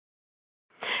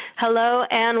Hello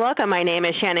and welcome. My name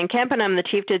is Shannon Kemp and I'm the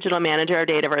Chief Digital Manager of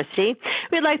DATAVERSITY.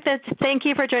 We'd like to thank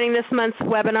you for joining this month's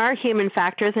webinar, Human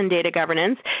Factors in Data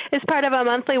Governance. It's part of a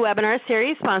monthly webinar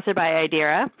series sponsored by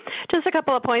IDERA. Just a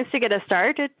couple of points to get us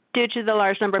started. Due to the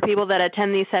large number of people that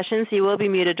attend these sessions, you will be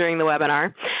muted during the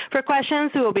webinar. For questions,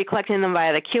 we will be collecting them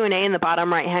via the Q&A in the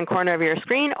bottom right-hand corner of your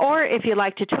screen, or if you'd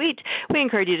like to tweet, we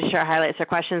encourage you to share highlights or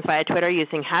questions via Twitter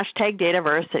using hashtag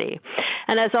DATAVERSITY.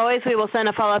 And as always, we will send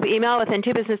a follow-up email within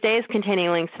 2 business days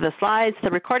containing links to the slides, the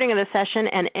recording of the session,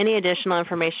 and any additional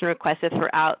information requested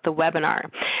throughout the webinar.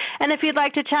 And if you'd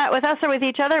like to chat with us or with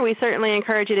each other, we certainly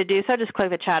encourage you to do so. Just click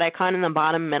the chat icon in the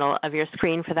bottom middle of your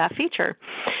screen for that feature.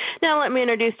 Now let me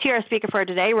introduce to you our speaker for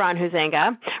today, Ron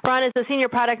Huizenga. Ron is the Senior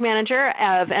Product Manager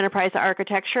of Enterprise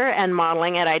Architecture and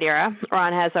Modeling at IDERA.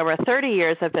 Ron has over 30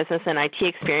 years of business and IT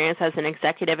experience as an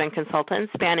executive and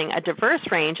consultant spanning a diverse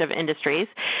range of industries.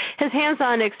 His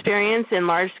hands-on experience in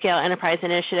large-scale enterprise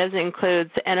initiatives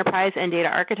includes enterprise and data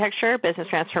architecture, business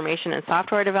transformation, and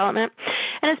software development.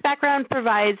 And his background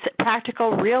provides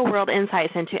practical, real-world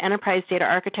insights into enterprise data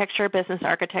architecture, business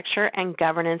architecture, and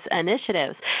governance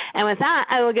initiatives. And with that,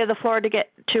 I will give the floor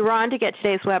to Ron to get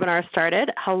today's webinar started.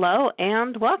 Hello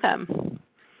and welcome.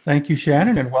 Thank you,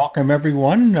 Shannon, and welcome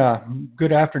everyone.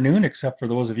 Good afternoon, except for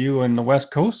those of you in the West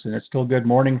Coast, and it's still good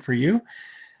morning for you.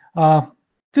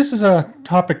 This is a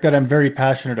topic that I'm very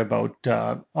passionate about.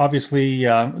 Obviously,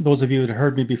 those of you that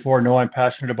heard me before know I'm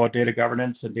passionate about data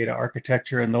governance and data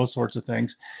architecture and those sorts of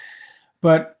things.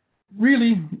 But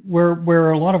really,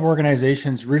 where a lot of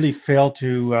organizations really fail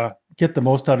to get the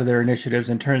most out of their initiatives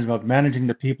in terms of managing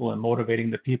the people and motivating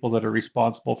the people that are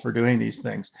responsible for doing these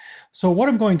things. So what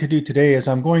I'm going to do today is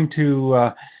I'm going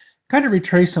to kind of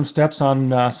retrace some steps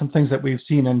on some things that we've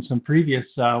seen in some previous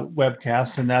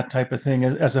webcasts and that type of thing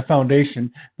as a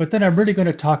foundation. But then I'm really going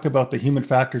to talk about the human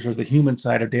factors or the human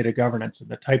side of data governance and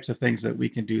the types of things that we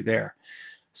can do there.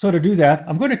 So to do that,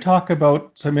 I'm going to talk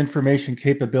about some information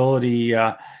capability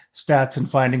stats and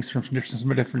findings from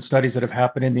some different studies that have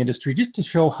happened in the industry just to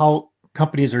show how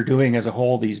companies are doing as a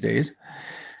whole these days.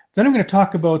 Then I'm going to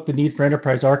talk about the need for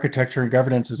enterprise architecture and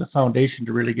governance as a foundation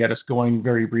to really get us going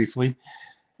very briefly.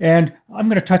 And I'm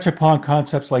going to touch upon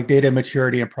concepts like data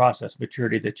maturity and process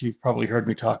maturity that you've probably heard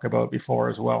me talk about before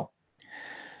as well.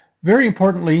 Very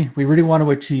importantly, we really want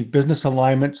to achieve business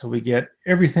alignment so we get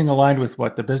everything aligned with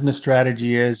what the business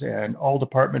strategy is and all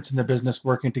departments in the business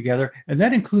working together. And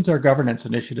that includes our governance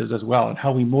initiatives as well and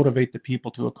how we motivate the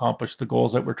people to accomplish the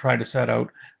goals that we're trying to set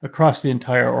out across the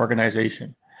entire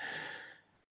organization.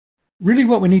 Really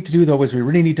what we need to do, though, is we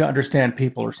really need to understand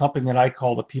people, or something that I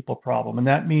call the people problem. And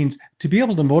that means to be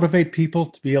able to motivate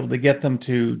people, to be able to get them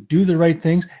to do the right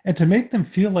things, and to make them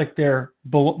feel like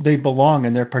they belong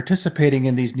and they're participating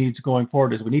in these needs going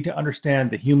forward, is we need to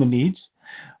understand the human needs.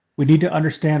 We need to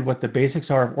understand what the basics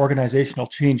are of organizational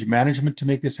change management to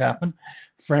make this happen.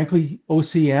 Frankly,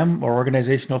 OCM, or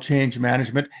organizational change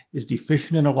management, is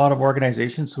deficient in a lot of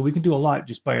organizations, so we can do a lot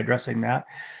just by addressing that.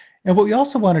 And what we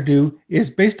also want to do is,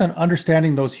 based on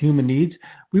understanding those human needs,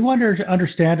 we want to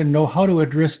understand and know how to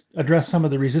address some of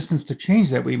the resistance to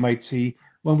change that we might see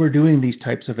when we're doing these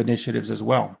types of initiatives as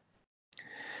well.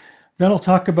 Then I'll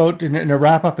talk about, in a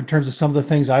wrap-up, in terms of some of the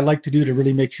things I like to do to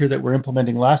really make sure that we're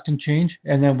implementing lasting change,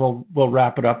 and then we'll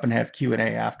wrap it up and have Q&A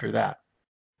after that.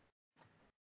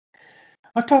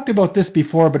 I've talked about this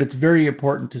before, but it's very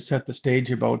important to set the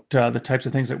stage about the types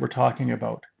of things that we're talking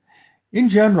about. In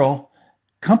general,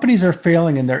 companies are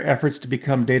failing in their efforts to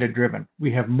become data-driven.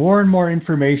 We have more and more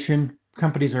information.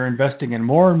 Companies are investing in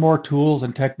more and more tools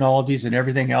and technologies and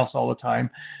everything else all the time.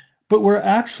 But we're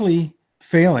actually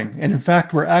failing. And in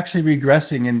fact, we're actually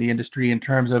regressing in the industry in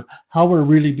terms of how we're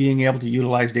really being able to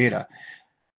utilize data.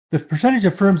 The percentage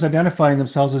of firms identifying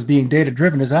themselves as being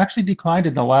data-driven has actually declined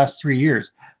in the last 3 years,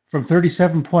 from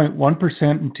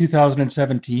 37.1% in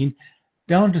 2017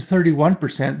 down to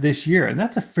 31% this year. And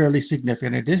that's a fairly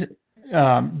significant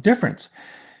difference.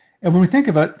 And when we think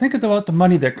about the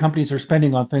money that companies are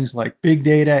spending on things like big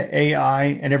data,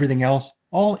 AI, and everything else,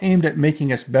 all aimed at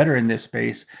making us better in this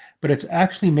space, but it's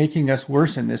actually making us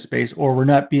worse in this space, or we're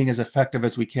not being as effective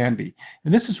as we can be.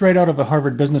 And this is right out of a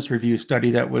Harvard Business Review study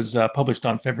that was published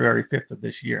on February 5th of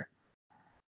this year.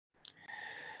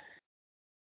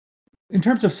 In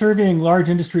terms of surveying large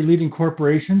industry-leading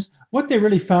corporations, what they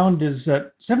really found is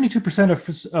that 72%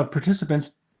 of participants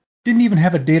didn't even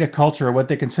have a data culture, or what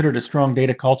they considered a strong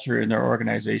data culture in their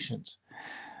organizations.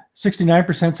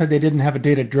 69% said they didn't have a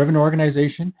data-driven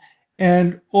organization,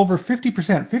 and over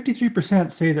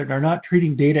 53% say that they're not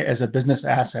treating data as a business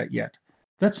asset yet.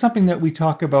 That's something that we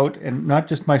talk about, and not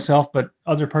just myself, but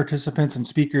other participants and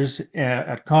speakers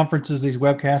at conferences, these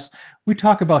webcasts. We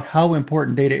talk about how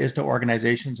important data is to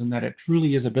organizations and that it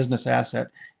truly is a business asset,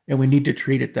 and we need to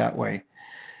treat it that way.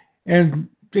 And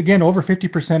again, over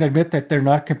 50% admit that they're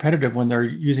not competitive when they're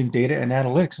using data and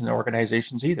analytics in their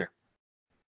organizations either.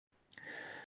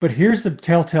 But here's the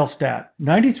telltale stat.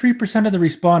 93% of the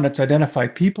respondents identify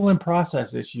people and process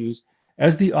issues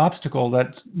as the obstacle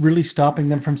that's really stopping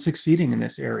them from succeeding in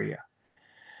this area.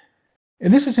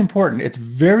 And this is important. It's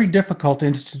very difficult to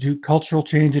institute cultural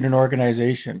change in an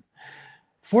organization.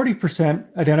 40%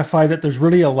 identify that there's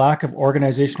really a lack of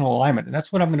organizational alignment. And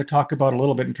that's what I'm going to talk about a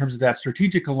little bit in terms of that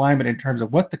strategic alignment, in terms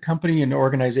of what the company and the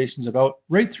organization is about,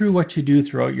 right through what you do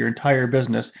throughout your entire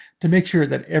business, to make sure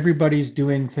that everybody's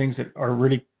doing things that are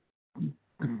really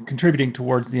contributing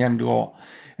towards the end goal.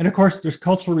 And of course, there's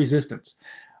cultural resistance.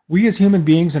 We as human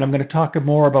beings, and I'm going to talk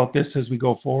more about this as we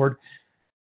go forward,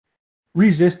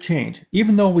 resist change.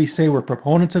 Even though we say we're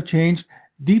proponents of change,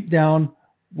 deep down,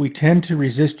 we tend to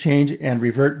resist change and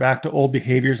revert back to old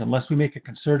behaviors unless we make a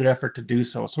concerted effort to do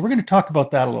so. So we're going to talk about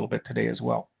that a little bit today as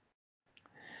well.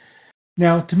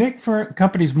 Now, to make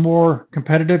companies more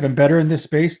competitive and better in this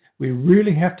space, we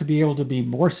really have to be able to be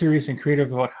more serious and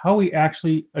creative about how we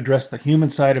actually address the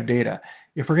human side of data.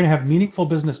 If we're going to have meaningful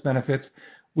business benefits,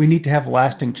 we need to have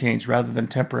lasting change rather than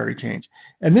temporary change.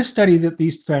 And this study that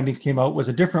these findings came out was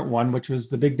a different one, which was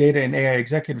the Big Data and AI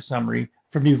Executive Summary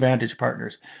from New Vantage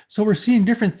Partners. So we're seeing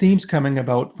different themes coming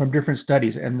about from different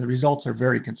studies, and the results are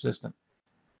very consistent.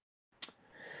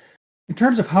 In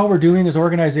terms of how we're doing as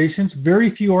organizations,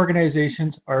 very few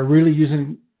organizations are really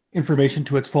using information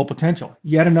to its full potential.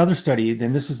 Yet another study,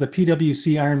 and this is the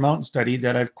PwC Iron Mountain study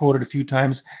that I've quoted a few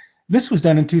times. This was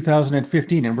done in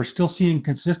 2015, and we're still seeing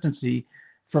consistency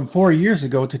from 4 years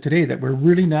ago to today that we're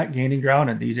really not gaining ground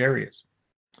in these areas.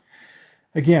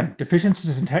 Again,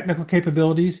 deficiencies in technical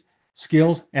capabilities,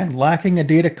 skills, and lacking a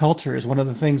data culture is one of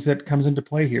the things that comes into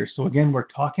play here. So again, we're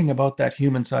talking about that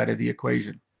human side of the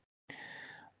equation.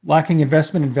 Lacking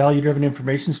investment in value-driven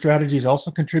information strategies also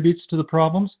contributes to the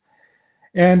problems.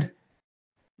 And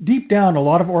deep down, a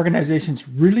lot of organizations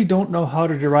really don't know how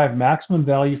to derive maximum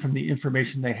value from the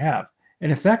information they have.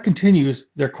 And if that continues,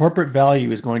 their corporate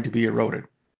value is going to be eroded.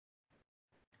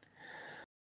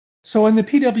 So in the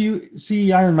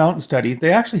PwC Iron Mountain study,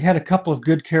 they actually had a couple of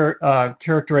good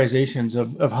characterizations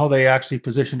of how they actually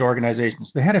positioned organizations.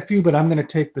 They had a few, but I'm going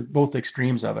to take both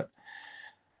extremes of it.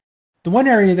 The one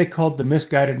area they called the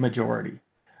misguided majority.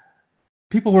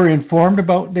 People were informed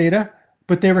about data,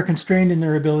 but they were constrained in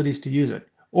their abilities to use it.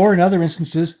 Or in other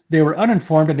instances, they were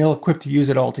uninformed and ill-equipped to use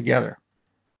it altogether.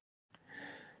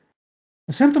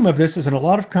 A symptom of this is in a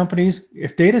lot of companies,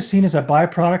 if data is seen as a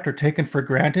byproduct or taken for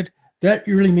granted, that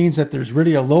really means that there's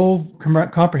really a low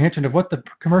comprehension of what the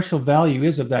commercial value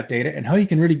is of that data and how you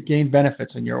can really gain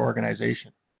benefits in your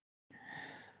organization.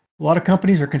 A lot of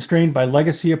companies are constrained by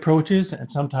legacy approaches and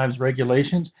sometimes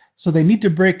regulations, so they need to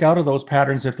break out of those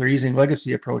patterns if they're using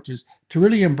legacy approaches to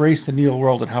really embrace the new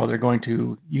world and how they're going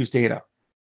to use data.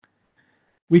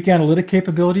 Weak analytic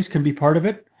capabilities can be part of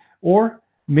it, or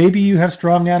maybe you have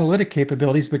strong analytic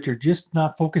capabilities, but you're just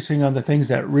not focusing on the things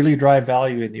that really drive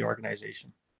value in the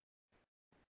organization.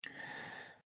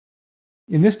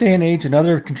 In this day and age,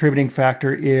 another contributing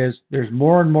factor is there's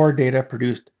more and more data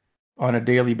produced on a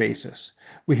daily basis.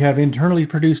 We have internally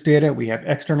produced data, we have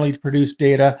externally produced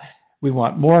data. We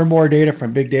want more and more data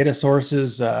from big data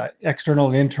sources, external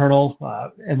and internal,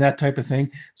 and that type of thing.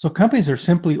 So companies are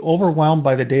simply overwhelmed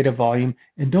by the data volume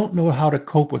and don't know how to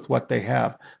cope with what they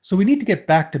have. So we need to get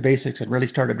back to basics and really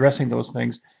start addressing those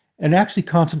things and actually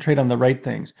concentrate on the right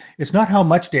things. It's not how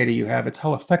much data you have, it's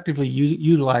how effectively you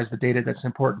utilize the data that's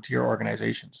important to your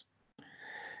organizations.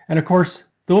 And of course,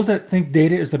 those that think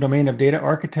data is the domain of data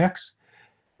architects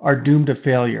are doomed to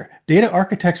failure. Data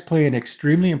architects play an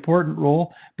extremely important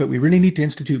role, but we really need to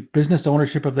institute business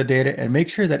ownership of the data and make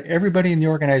sure that everybody in the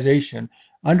organization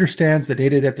understands the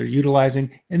data that they're utilizing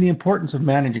and the importance of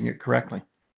managing it correctly.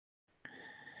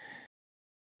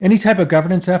 Any type of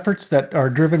governance efforts that are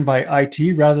driven by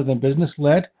IT rather than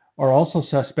business-led are also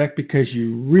suspect because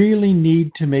you really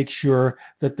need to make sure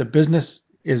that the business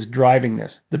is driving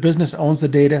this. The business owns the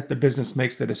data, the business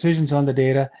makes the decisions on the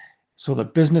data, so the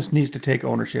business needs to take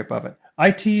ownership of it.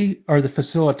 IT are the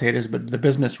facilitators, but the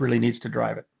business really needs to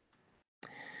drive it.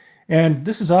 And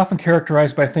this is often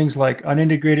characterized by things like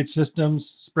unintegrated systems,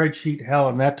 spreadsheet hell,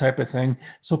 and that type of thing.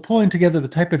 So pulling together the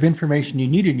type of information you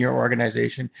need in your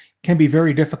organization can be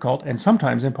very difficult and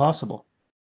sometimes impossible.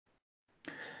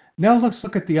 Now let's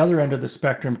look at the other end of the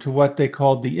spectrum to what they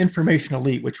called the information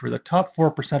elite, which were the top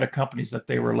 4% of companies that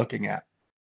they were looking at.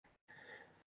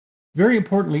 Very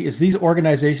importantly is these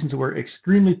organizations were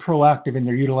extremely proactive in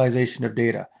their utilization of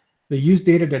data. They use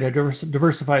data to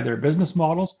diversify their business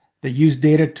models. They use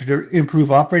data to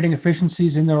improve operating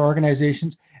efficiencies in their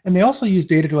organizations. And they also use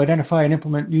data to identify and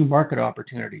implement new market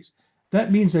opportunities.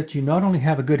 That means that you not only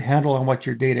have a good handle on what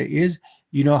your data is,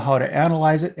 you know how to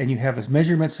analyze it, and you have a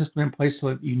measurement system in place so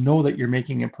that you know that you're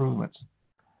making improvements.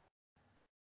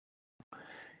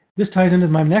 This ties into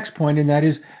my next point, and that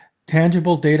is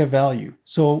tangible data value.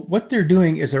 So what they're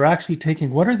doing is they're actually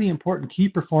taking what are the important key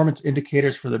performance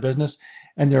indicators for the business,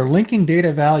 and they're linking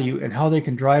data value and how they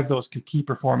can drive those key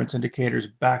performance indicators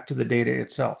back to the data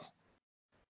itself.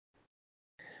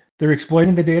 They're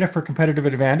exploiting the data for competitive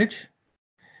advantage,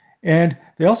 and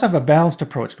they also have a balanced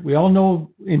approach. We all know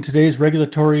in today's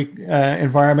regulatory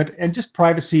environment and just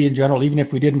privacy in general, even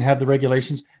if we didn't have the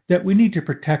regulations, that we need to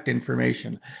protect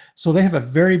information. So they have a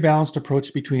very balanced approach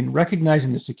between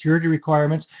recognizing the security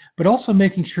requirements, but also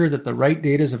making sure that the right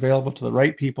data is available to the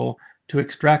right people to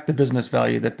extract the business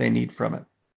value that they need from it.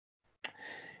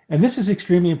 And this is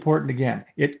extremely important again.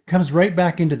 It comes right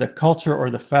back into the culture or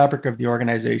the fabric of the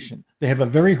organization. They have a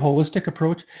very holistic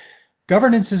approach.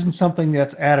 Governance isn't something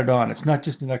that's added on. It's not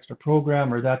just an extra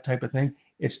program or that type of thing.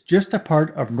 It's just a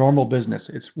part of normal business.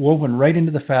 It's woven right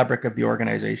into the fabric of the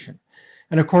organization.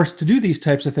 And of course, to do these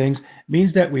types of things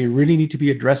means that we really need to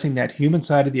be addressing that human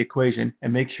side of the equation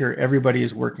and make sure everybody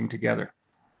is working together.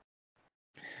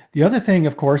 The other thing,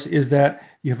 of course, is that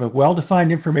you have a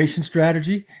well-defined information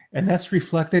strategy, and that's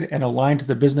reflected and aligned to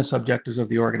the business objectives of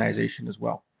the organization as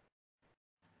well.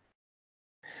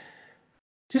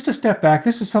 Just a step back,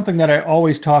 this is something that I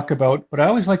always talk about, but I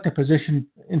always like to position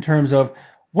in terms of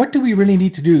what do we really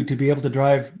need to do to be able to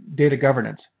drive data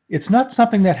governance? It's not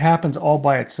something that happens all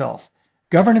by itself.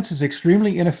 Governance is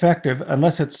extremely ineffective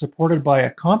unless it's supported by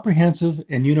a comprehensive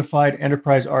and unified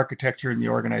enterprise architecture in the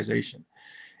organization.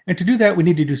 And to do that, we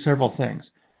need to do several things.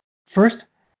 First,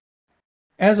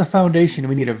 as a foundation,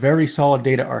 we need a very solid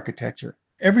data architecture.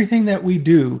 Everything that we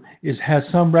do has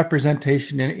some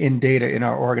representation in data in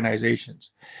our organizations.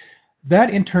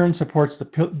 That in turn supports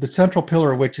the central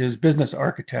pillar, which is business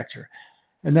architecture.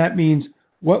 And that means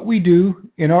what we do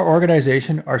in our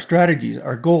organization, our strategies,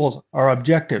 our goals, our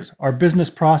objectives, our business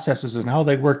processes and how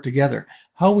they work together,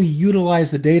 how we utilize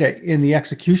the data in the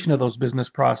execution of those business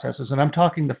processes. And I'm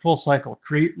talking the full cycle,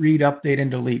 create, read, update,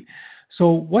 and delete. So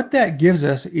what that gives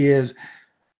us is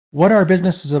what our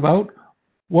business is about,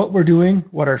 what we're doing,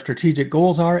 what our strategic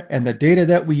goals are, and the data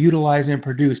that we utilize and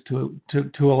produce to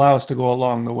allow us to go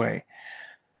along the way.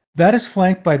 That is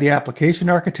flanked by the application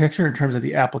architecture in terms of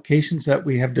the applications that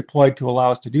we have deployed to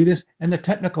allow us to do this, and the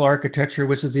technical architecture,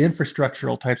 which is the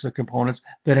infrastructural types of components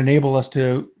that enable us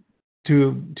to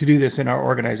do this in our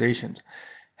organizations.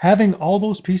 Having all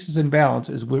those pieces in balance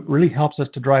is what really helps us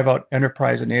to drive out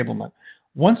enterprise enablement.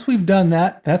 Once we've done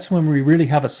that, that's when we really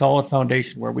have a solid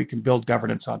foundation where we can build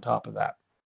governance on top of that.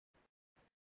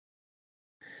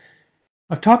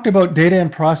 I've talked about data and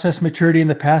process maturity in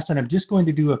the past, and I'm just going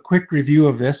to do a quick review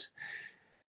of this.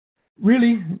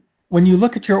 Really, when you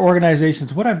look at your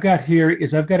organizations, what I've got here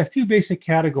is I've got a few basic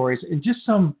categories and just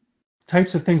some types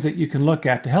of things that you can look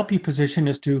at to help you position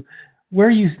as to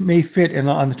where you may fit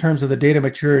on the terms of the data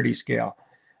maturity scale.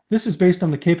 This is based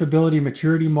on the capability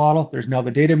maturity model. There's now the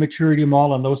data maturity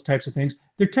model and those types of things.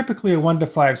 They're typically a 1 to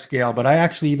 5 scale, but I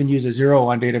actually even use a 0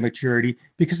 on data maturity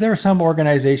because there are some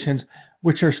organizations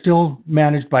which are still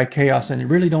managed by chaos and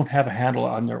really don't have a handle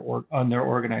on their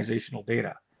organizational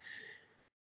data.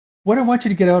 What I want you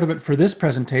to get out of it for this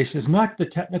presentation is not the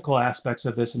technical aspects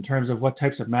of this in terms of what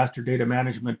types of master data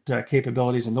management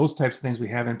capabilities and those types of things we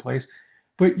have in place,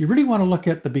 but you really want to look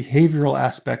at the behavioral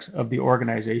aspects of the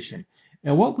organization.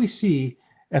 And what we see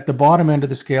at the bottom end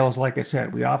of the scale is, like I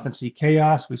said, we often see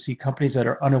chaos. We see companies that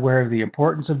are unaware of the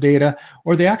importance of data,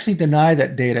 or they actually deny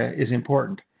that data is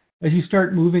important. As you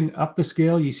start moving up the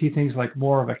scale, you see things like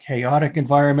more of a chaotic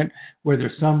environment where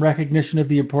there's some recognition of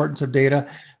the importance of data,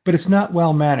 but it's not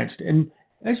well managed. And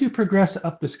as you progress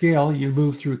up the scale, you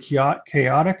move through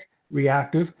chaotic,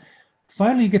 reactive.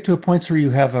 Finally, you get to a point where you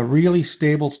have a really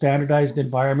stable, standardized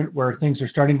environment where things are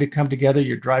starting to come together.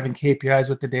 You're driving KPIs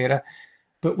with the data.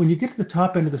 But when you get to the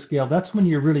top end of the scale, that's when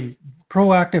you're really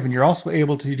proactive and you're also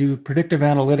able to do predictive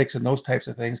analytics and those types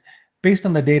of things based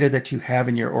on the data that you have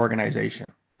in your organization.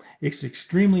 It's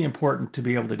extremely important to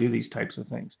be able to do these types of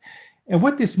things. And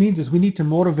what this means is we need to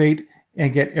motivate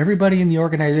and get everybody in the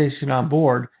organization on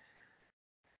board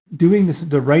doing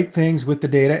the right things with the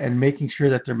data and making sure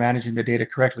that they're managing the data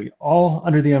correctly, all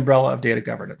under the umbrella of data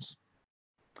governance.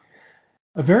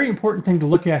 A very important thing to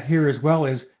look at here as well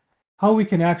is how we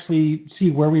can actually see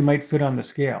where we might fit on the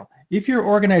scale. If your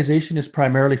organization is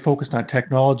primarily focused on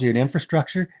technology and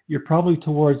infrastructure, you're probably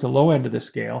towards the low end of the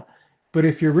scale. But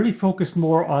if you're really focused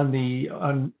more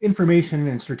on information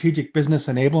and strategic business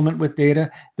enablement with data,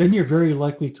 then you're very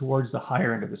likely towards the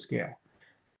higher end of the scale.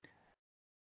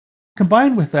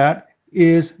 Combined with that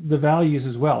is the values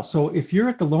as well. So if you're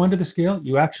at the low end of the scale,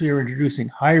 you actually are introducing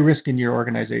high risk in your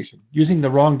organization, using the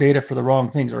wrong data for the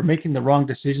wrong things or making the wrong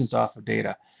decisions off of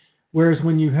data. Whereas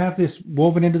when you have this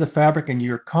woven into the fabric and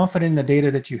you're confident in the data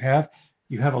that you have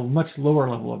a much lower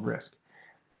level of risk.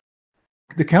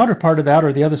 The counterpart of that,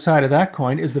 or the other side of that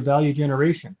coin, is the value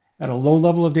generation. At a low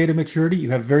level of data maturity, you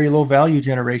have very low value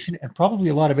generation and probably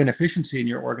a lot of inefficiency in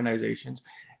your organizations.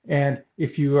 And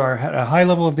if you are at a high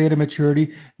level of data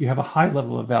maturity, you have a high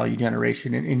level of value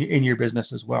generation in your business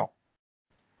as well.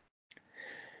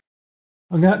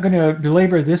 I'm not going to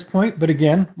belabor this point, but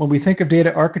again, when we think of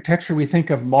data architecture, we think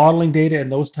of modeling data and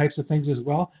those types of things as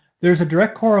well. There's a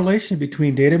direct correlation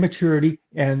between data maturity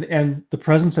and the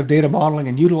presence of data modeling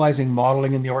and utilizing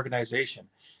modeling in the organization.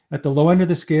 At the low end of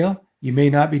the scale, you may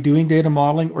not be doing data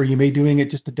modeling, or you may be doing it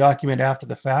just to document after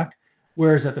the fact.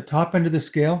 Whereas at the top end of the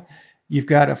scale, you've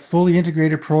got a fully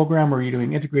integrated program where you're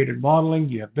doing integrated modeling,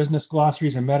 you have business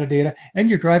glossaries and metadata, and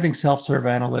you're driving self-serve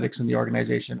analytics in the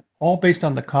organization, all based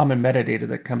on the common metadata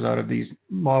that comes out of these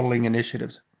modeling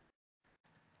initiatives.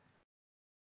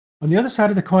 On the other side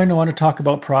of the coin, I want to talk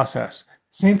about process.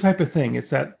 Same type of thing.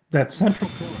 It's that central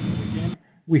pillar. Again,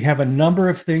 we have a number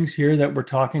of things here that we're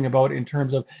talking about in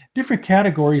terms of different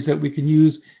categories that we can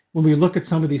use when we look at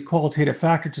some of these qualitative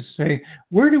factors to say,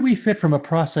 where do we fit from a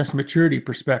process maturity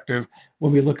perspective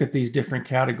when we look at these different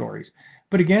categories?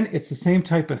 But again, it's the same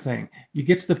type of thing. You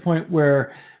get to the point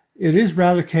where it is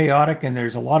rather chaotic and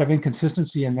there's a lot of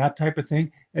inconsistency in that type of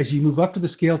thing. As you move up to the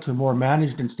scale to more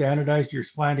managed and standardized, you're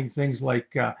finding things like,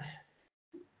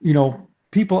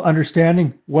 people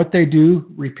understanding what they do,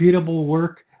 repeatable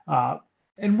work,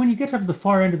 and when you get up to the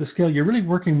far end of the scale, you're really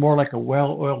working more like a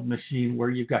well-oiled machine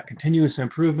where you've got continuous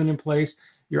improvement in place.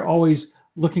 You're always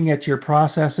looking at your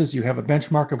processes. You have a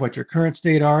benchmark of what your current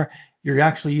state are. You're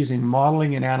actually using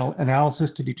modeling and analysis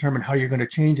to determine how you're going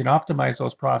to change and optimize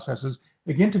those processes,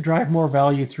 again, to drive more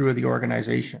value through the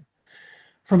organization.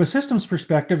 From a systems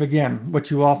perspective, again, what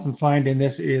you often find in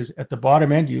this is at the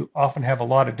bottom end, you often have a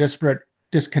lot of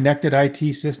disconnected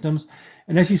IT systems.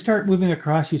 And as you start moving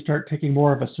across, you start taking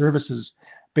more of a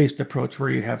services-based approach where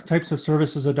you have types of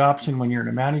services adoption when you're in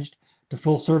a managed to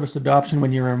full service adoption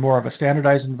when you're in more of a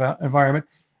standardized environment,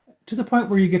 to the point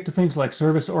where you get to things like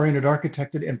service-oriented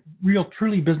architected and real,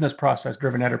 truly business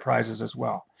process-driven enterprises as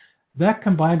well. That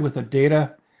combined with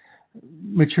a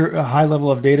high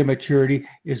level of data maturity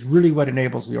is really what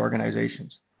enables the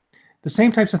organizations. The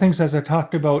same types of things as I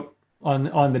talked about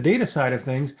on the data side of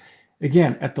things,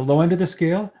 again, at the low end of the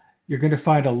scale, you're going to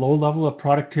find a low level of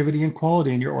productivity and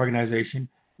quality in your organization,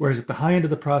 whereas at the high end of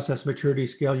the process maturity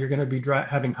scale, you're going to be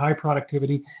having high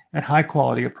productivity and high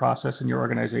quality of process in your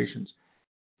organizations.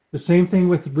 The same thing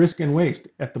with risk and waste.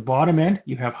 At the bottom end,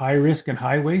 you have high risk and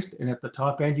high waste, and at the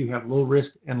top end, you have low risk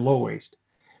and low waste.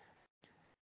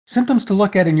 Symptoms to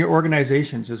look at in your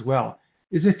organizations as well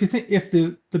is if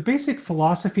the basic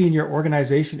philosophy in your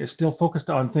organization is still focused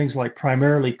on things like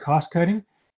primarily cost cutting,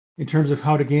 in terms of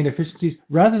how to gain efficiencies,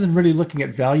 rather than really looking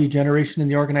at value generation in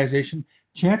the organization,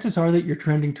 chances are that you're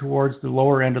trending towards the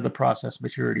lower end of the process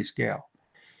maturity scale.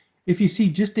 If you see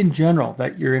just in general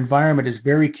that your environment is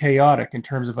very chaotic in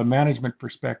terms of a management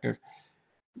perspective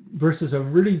versus a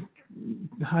really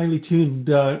highly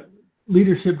tuned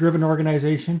leadership-driven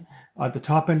organization at the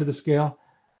top end of the scale,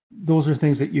 those are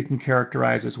things that you can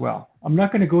characterize as well. I'm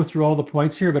not going to go through all the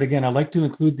points here, but again, I like to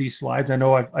include these slides. I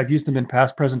know I've used them in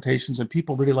past presentations, and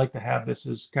people really like to have this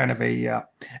as kind of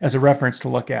as a reference to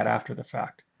look at after the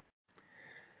fact.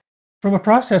 From a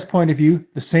process point of view,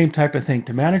 the same type of thing.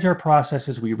 To manage our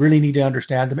processes, we really need to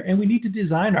understand them, and we need to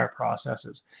design our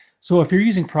processes. So if you're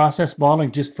using process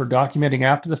modeling just for documenting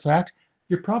after the fact,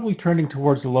 you're probably trending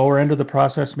towards the lower end of the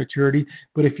process maturity.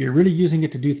 But if you're really using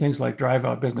it to do things like drive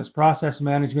out business process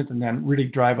management and then really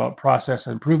drive out process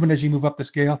improvement as you move up the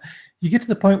scale, you get to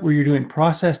the point where you're doing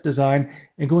process design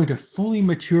and going to fully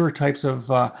mature types of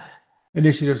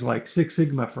initiatives like Six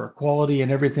Sigma for quality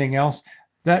and everything else.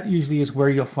 That usually is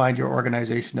where you'll find your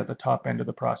organization at the top end of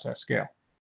the process scale.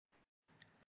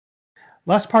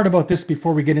 Last part about this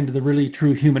before we get into the really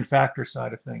true human factor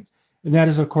side of things. And that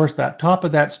is, of course, that top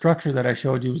of that structure that I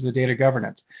showed you is the data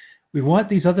governance. We want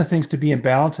these other things to be in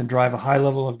balance and drive a high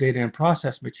level of data and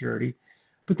process maturity,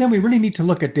 but then we really need to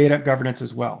look at data governance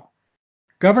as well.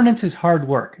 Governance is hard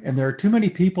work, and there are too many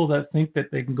people that think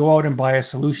that they can go out and buy a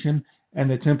solution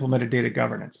and it's implemented data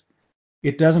governance.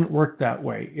 It doesn't work that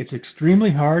way. It's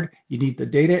extremely hard. You need the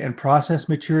data and process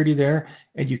maturity there,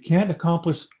 and you can't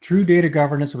accomplish true data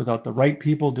governance without the right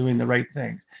people doing the right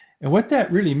things. And what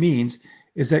that really means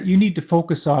is that you need to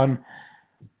focus on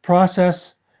process,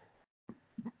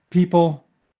 people,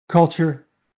 culture,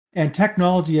 and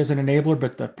technology as an enabler,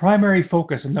 but the primary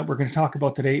focus, and that we're going to talk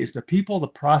about today, is the people, the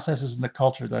processes, and the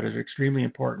culture that is extremely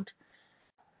important.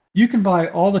 You can buy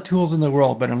all the tools in the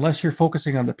world, but unless you're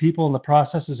focusing on the people and the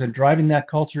processes and driving that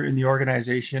culture in the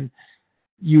organization,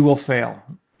 you will fail.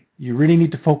 You really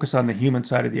need to focus on the human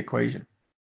side of the equation.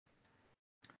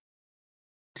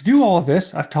 To do all of this,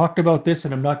 I've talked about this,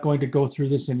 and I'm not going to go through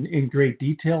this in great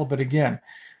detail, but again,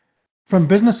 from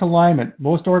business alignment,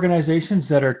 most organizations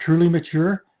that are truly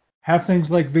mature have things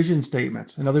like vision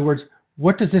statements. In other words,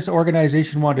 what does this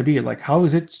organization want to be? Like, how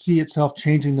does it see itself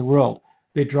changing the world?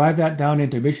 They drive that down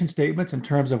into mission statements in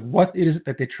terms of what it is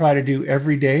that they try to do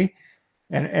every day,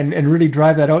 and really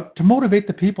drive that out to motivate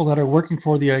the people that are working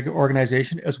for the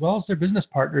organization, as well as their business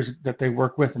partners that they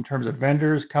work with in terms of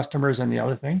vendors, customers, and the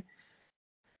other thing.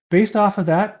 Based off of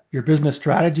that, your business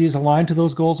strategy is aligned to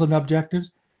those goals and objectives.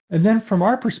 And then from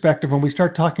our perspective, when we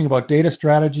start talking about data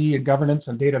strategy and governance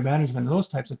and data management and those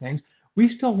types of things,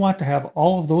 we still want to have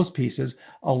all of those pieces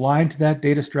aligned to that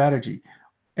data strategy.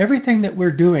 Everything that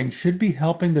we're doing should be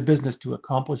helping the business to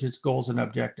accomplish its goals and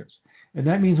objectives. And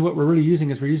that means what we're really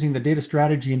using is we're using the data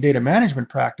strategy and data management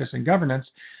practice and governance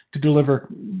to deliver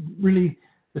really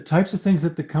the types of things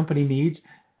that the company needs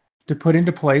to put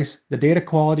into place, the data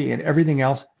quality and everything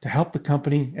else to help the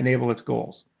company enable its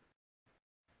goals.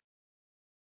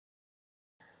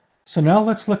 So now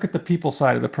let's look at the people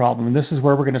side of the problem, and this is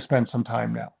where we're going to spend some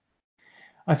time now.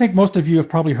 I think most of you have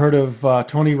probably heard of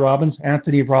Tony Robbins.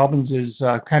 Anthony Robbins is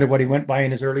kind of what he went by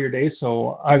in his earlier days,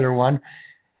 so either one.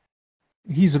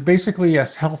 He's basically a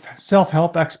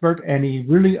self-help expert, and he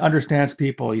really understands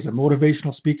people. He's a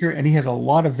motivational speaker, and he has a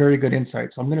lot of very good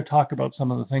insights. So I'm going to talk about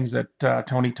some of the things that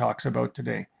Tony talks about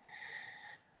today.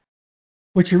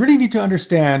 What you really need to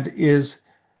understand is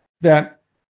that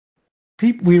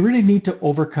we really need to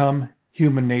overcome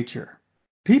human nature.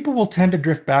 People will tend to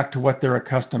drift back to what they're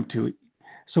accustomed to.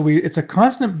 So it's a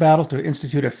constant battle to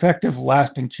institute effective,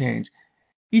 lasting change.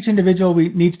 Each individual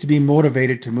needs to be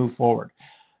motivated to move forward.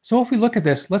 So if we look at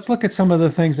this, let's look at some of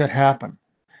the things that happen.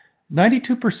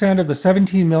 92% of the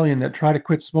 17 million that try to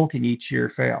quit smoking each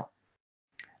year fail.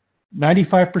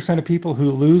 95% of people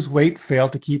who lose weight fail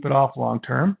to keep it off long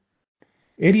term.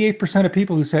 88% of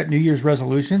people who set New Year's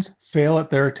resolutions fail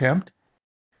at their attempt.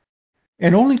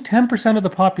 And only 10% of the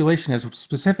population has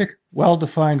specific,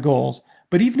 well-defined goals.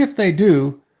 But even if they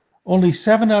do, only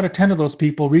 7 out of 10 of those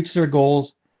people reach their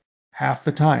goals half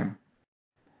the time.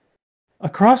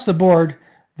 Across the board,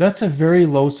 that's a very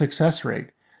low success rate.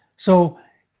 So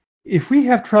if we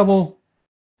have trouble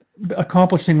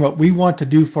accomplishing what we want to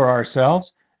do for ourselves,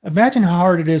 imagine how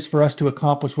hard it is for us to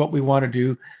accomplish what we want to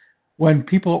do when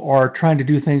people are trying to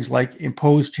do things like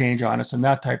impose change on us and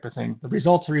that type of thing. The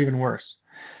results are even worse.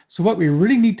 So what we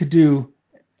really need to do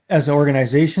as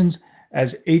organizations, as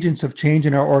agents of change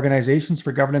in our organizations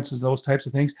for governance and those types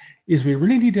of things, is we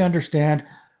really need to understand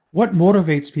what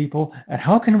motivates people and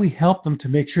how can we help them to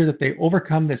make sure that they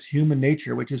overcome this human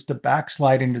nature, which is to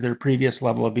backslide into their previous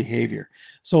level of behavior.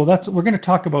 So we're going to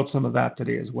talk about some of that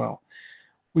today as well.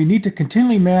 We need to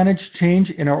continually manage change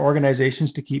in our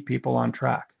organizations to keep people on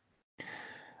track.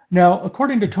 Now,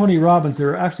 according to Tony Robbins, there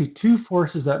are actually 2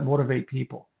 forces that motivate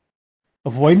people: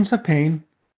 avoidance of pain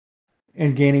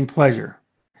and gaining pleasure.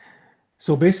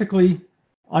 So basically,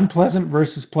 unpleasant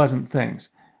versus pleasant things.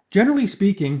 Generally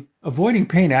speaking, avoiding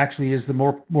pain actually is the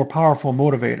more powerful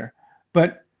motivator.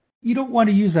 But you don't want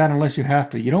to use that unless you have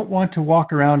to. You don't want to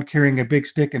walk around carrying a big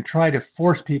stick and try to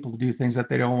force people to do things that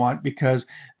they don't want, because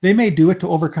they may do it to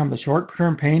overcome the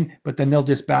short-term pain, but then they'll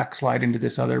just backslide into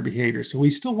this other behavior. So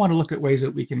we still want to look at ways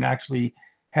that we can actually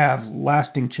have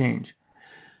lasting change.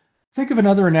 Think of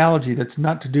another analogy that's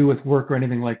not to do with work or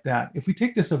anything like that. If we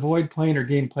take this avoid pain or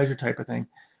gain pleasure type of thing,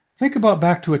 think about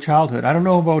back to a childhood. I don't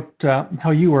know about how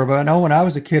you were, but I know when I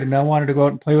was a kid and I wanted to go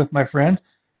out and play with my friends,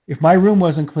 if my room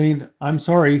wasn't cleaned, I'm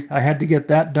sorry, I had to get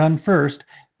that done first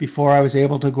before I was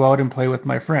able to go out and play with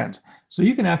my friends. So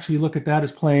you can actually look at that as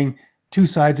playing 2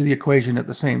 sides of the equation at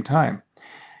the same time.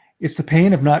 It's the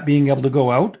pain of not being able to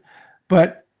go out,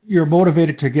 but you're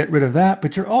motivated to get rid of that,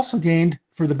 but you're also gained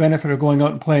for the benefit of going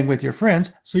out and playing with your friends.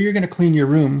 So you're going to clean your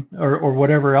room or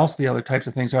whatever else the other types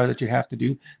of things are that you have to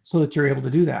do so that you're able to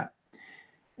do that.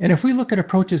 And if we look at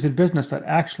approaches in business that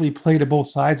actually play to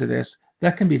both sides of this,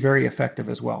 that can be very effective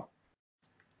as well.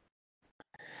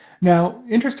 Now,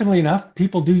 interestingly enough,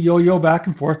 people do yo-yo back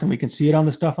and forth, and we can see it on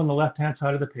the stuff on the left-hand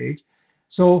side of the page.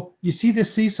 So you see this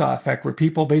seesaw effect where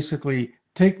people basically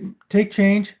take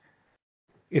change,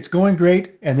 it's going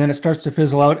great, and then it starts to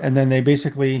fizzle out, and then they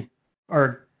basically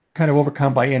are kind of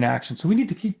overcome by inaction. So we need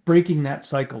to keep breaking that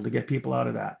cycle to get people out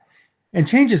of that. And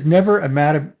change is never a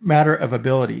matter of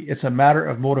ability. It's a matter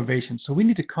of motivation. So we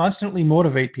need to constantly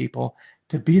motivate people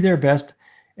to be their best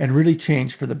and really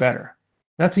change for the better.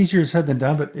 That's easier said than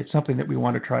done, but it's something that we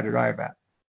want to try to drive at.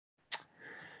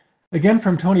 Again,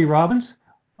 from Tony Robbins,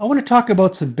 I want to talk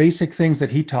about some basic things that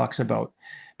he talks about,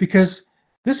 because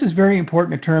this is very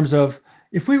important in terms of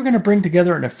if we were going to bring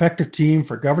together an effective team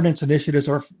for governance initiatives,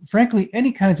 or frankly,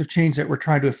 any kinds of change that we're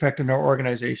trying to affect in our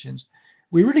organizations,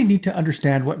 we really need to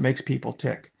understand what makes people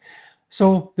tick.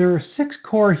 So there are 6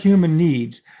 core human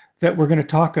needs that we're going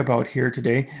to talk about here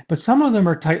today, but some of them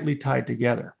are tightly tied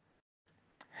together.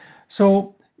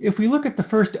 So if we look at the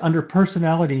first under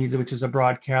personality needs, which is a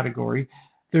broad category,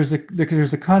 there's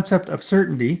the concept of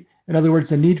certainty. In other words,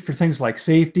 the need for things like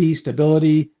safety,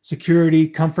 stability, security,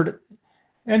 comfort,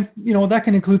 and that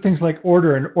can include things like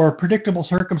order or predictable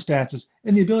circumstances,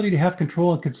 and the ability to have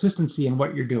control and consistency in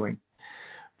what you're doing.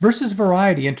 Versus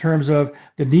variety in terms of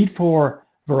the need for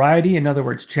variety, in other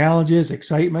words, challenges,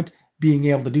 excitement, being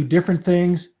able to do different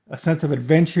things, a sense of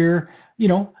adventure,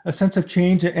 a sense of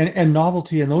change and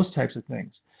novelty and those types of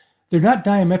things. They're not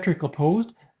diametrically opposed,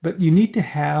 but you need to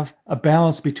have a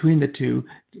balance between the two.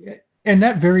 And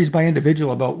that varies by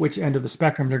individual about which end of the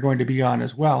spectrum they're going to be on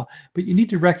as well. But you need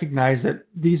to recognize that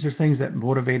these are things that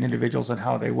motivate individuals and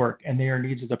how they work, and they are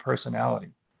needs of the personality.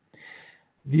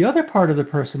 The other part of the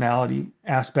personality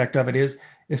aspect of it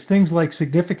is things like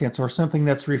significance, or something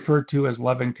that's referred to as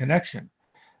love and connection.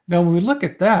 Now, when we look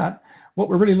at that, what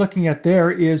we're really looking at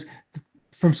there is,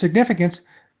 from significance,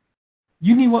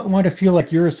 you want to feel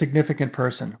like you're a significant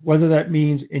person, whether that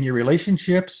means in your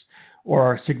relationships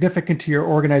or significant to your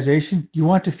organization. You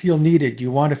want to feel needed.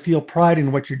 You want to feel pride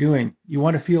in what you're doing. You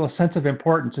want to feel a sense of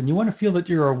importance, and you want to feel that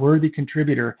you're a worthy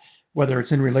contributor, whether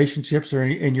it's in relationships or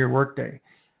in your workday.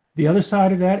 The other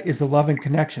side of that is the love and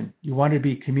connection. You want to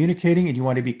be communicating, and you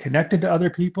want to be connected to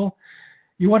other people.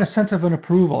 You want a sense of an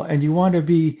approval, and you want to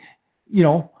be,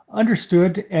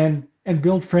 understood and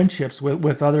build friendships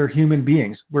with other human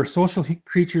beings. We're social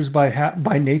creatures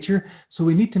by nature, so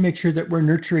we need to make sure that we're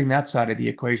nurturing that side of the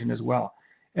equation as well.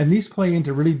 And these play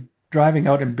into really driving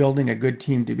out and building a good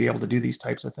team to be able to do these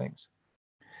types of things.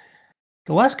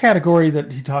 The last category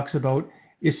that he talks about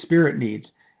is spirit needs.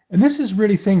 And this is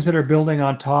really things that are building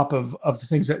on top of the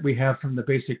things that we have from the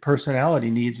basic personality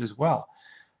needs as well.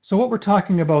 So what we're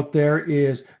talking about there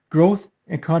is growth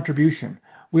and contribution.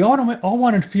 We all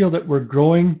want to feel that we're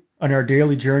growing on our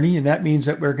daily journey, and that means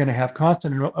that we're going to have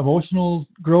constant emotional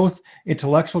growth,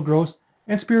 intellectual growth,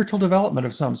 and spiritual development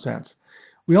of some sense.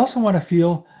 We also want to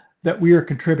feel that we are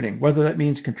contributing, whether that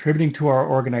means contributing to our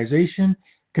organization,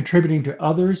 contributing to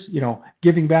others,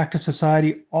 giving back to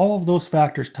society. All of those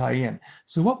factors tie in.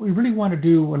 So what we really want to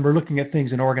do when we're looking at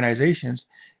things in organizations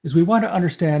is we want to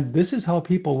understand this is how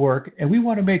people work, and we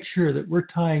want to make sure that we're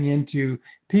tying into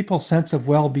people's sense of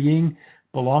well-being,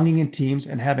 belonging in teams,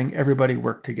 and having everybody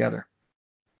work together.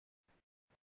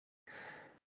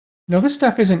 Now, this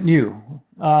stuff isn't new.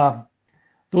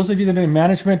 Those of you that are in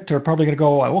management are probably going to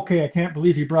go, okay, I can't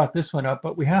believe he brought this one up,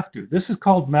 but we have to. This is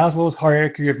called Maslow's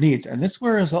hierarchy of needs, and this is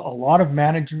where a lot of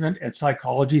management and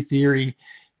psychology theory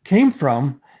came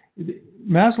from.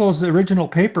 Maslow's original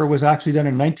paper was actually done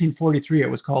in 1943. It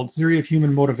was called Theory of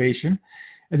Human Motivation,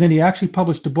 and then he actually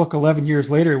published a book 11 years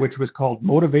later, which was called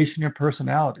Motivation and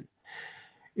Personality.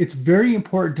 It's very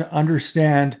important to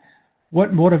understand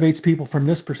what motivates people from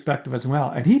this perspective as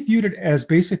well. And he viewed it as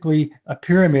basically a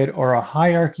pyramid or a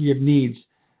hierarchy of needs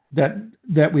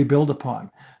that we build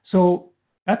upon. So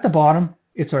at the bottom,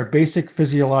 it's our basic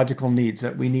physiological needs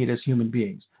that we need as human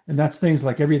beings. And that's things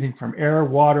like everything from air,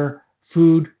 water,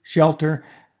 food, shelter,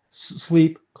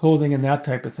 sleep, clothing, and that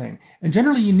type of thing. And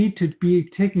generally, you need to be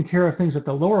taking care of things at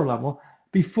the lower level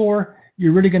before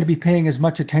you're really going to be paying as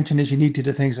much attention as you need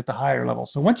to things at the higher level.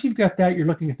 So once you've got that, you're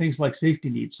looking at things like safety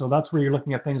needs. So that's where you're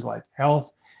looking at things like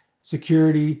health,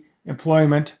 security,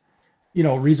 employment,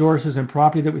 resources and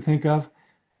property that we think of,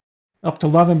 up to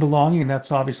love and belonging. And that's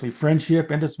obviously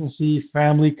friendship, intimacy,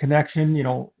 family connection,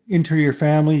 into your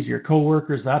families, your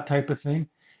coworkers, that type of thing.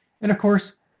 And of course,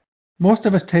 most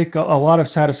of us take a lot of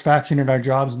satisfaction in our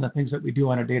jobs and the things that we do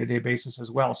on a day-to-day basis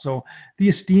as well. So the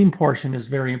esteem portion is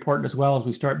very important as well as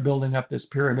we start building up this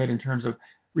pyramid in terms of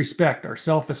respect, our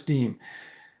self-esteem,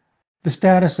 the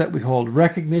status that we hold,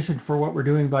 recognition for what we're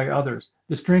doing by others,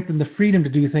 the strength and the freedom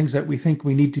to do things that we think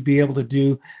we need to be able to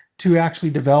do to actually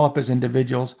develop as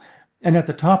individuals, And at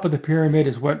the top of the pyramid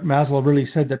is what Maslow really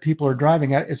said that people are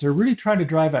driving at, is they're really trying to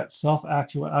drive at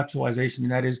self-actualization,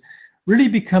 and that is really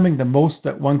becoming the most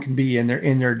that one can be in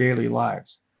their daily lives.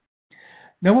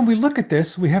 Now, when we look at this,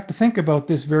 we have to think about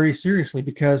this very seriously,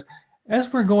 because as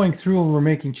we're going through and we're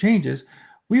making changes,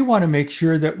 we want to make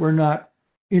sure that we're not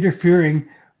interfering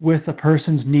with a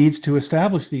person's needs to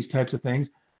establish these types of things,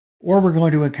 or we're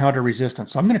going to encounter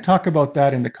resistance. So I'm going to talk about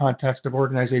that in the context of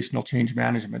organizational change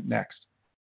management next.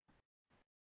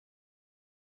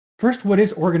 First, what is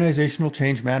organizational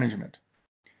change management?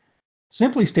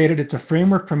 Simply stated, it's a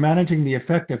framework for managing the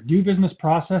effect of new business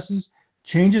processes,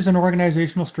 changes in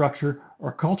organizational structure,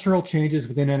 or cultural changes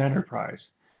within an enterprise.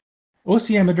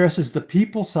 OCM addresses the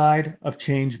people side of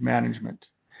change management.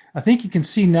 I think you can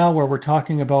see now where we're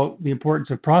talking about the importance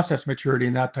of process maturity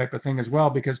and that type of thing as well,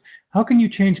 because how can you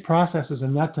change processes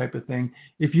and that type of thing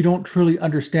if you don't truly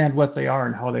understand what they are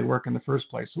and how they work in the first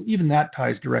place? So even that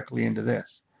ties directly into this.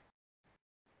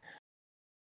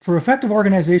 For effective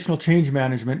organizational change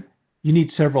management, you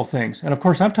need several things. And of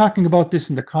course, I'm talking about this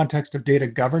in the context of data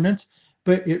governance,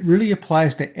 but it really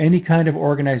applies to any kind of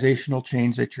organizational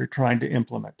change that you're trying to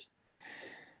implement.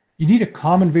 You need a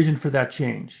common vision for that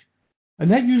change.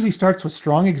 And that usually starts with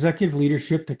strong executive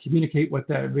leadership to communicate what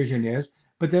that vision is,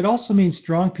 but that also means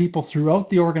strong people throughout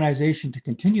the organization to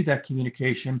continue that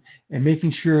communication and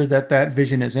making sure that that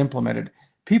vision is implemented.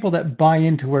 People that buy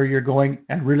into where you're going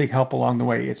and really help along the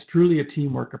way. It's truly a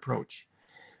teamwork approach.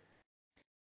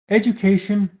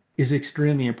 Education is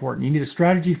extremely important. You need a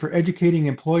strategy for educating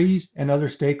employees and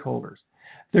other stakeholders.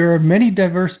 There are many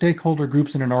diverse stakeholder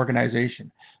groups in an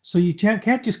organization. So you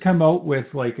can't just come out with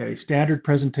like a standard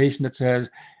presentation that says,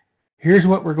 here's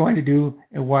what we're going to do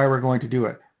and why we're going to do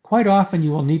it. Quite often you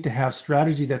will need to have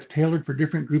strategy that's tailored for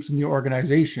different groups in the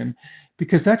organization,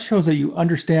 because that shows that you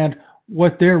understand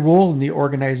what their role in the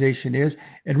organization is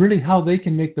and really how they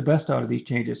can make the best out of these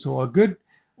changes. So a good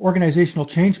organizational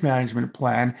change management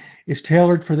plan is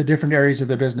tailored for the different areas of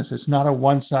the business. It's not a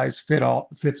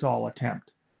one-size-fits-all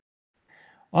attempt.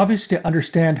 Obviously, to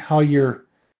understand how you're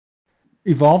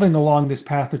evolving along this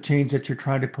path of change that you're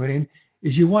trying to put in,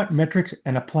 is you want metrics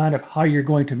and a plan of how you're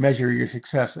going to measure your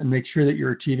success and make sure that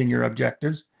you're achieving your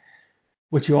objectives.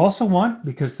 What you also want,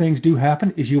 because things do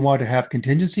happen, is you want to have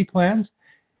contingency plans.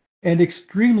 And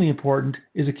extremely important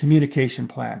is a communication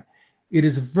plan. It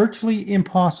is virtually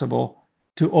impossible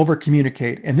to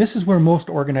over-communicate. And this is where most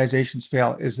organizations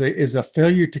fail, is a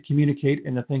failure to communicate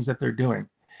in the things that they're doing.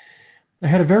 I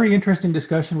had a very interesting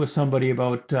discussion with somebody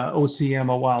about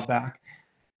OCM a while back,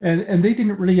 and they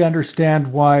didn't really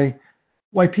understand why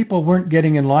people weren't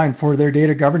getting in line for their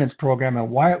data governance program and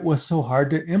why it was so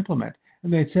hard to implement.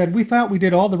 And they said, we thought we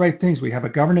did all the right things. We have a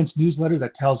governance newsletter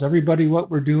that tells everybody what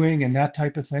we're doing and that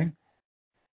type of thing.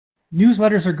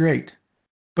 Newsletters are great,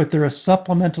 but they're a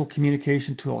supplemental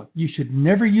communication tool. You should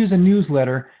never use a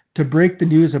newsletter to break the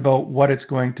news about what it's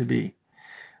going to be.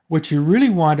 What you really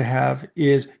want to have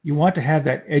is you want to have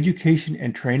that education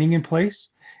and training in place,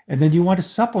 and then you want to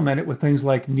supplement it with things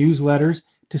like newsletters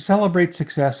to celebrate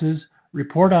successes,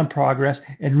 report on progress,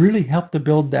 and really help to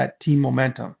build that team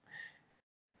momentum.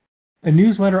 A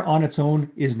newsletter on its own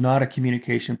is not a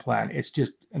communication plan. It's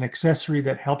just an accessory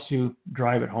that helps you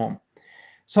drive it home.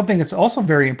 Something that's also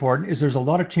very important is there's a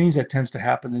lot of change that tends to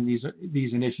happen in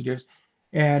these initiatives,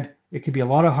 and it can be a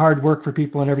lot of hard work for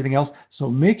people and everything else. So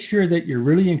make sure that you're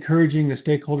really encouraging the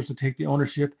stakeholders to take the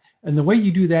ownership. And the way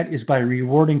you do that is by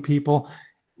rewarding people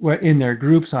in their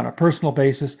groups on a personal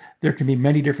basis. There can be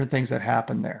many different things that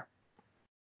happen there.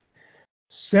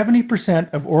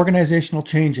 70% of organizational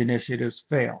change initiatives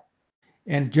fail.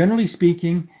 And generally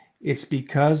speaking, it's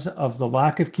because of the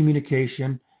lack of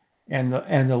communication and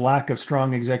the lack of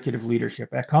strong executive leadership.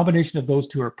 A combination of those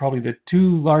two are probably the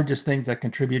two largest things that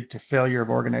contribute to failure of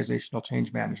organizational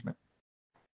change management.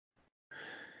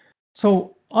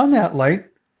 So on that light,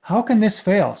 how can this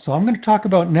fail? So I'm going to talk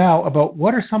about now about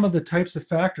what are some of the types of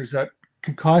factors that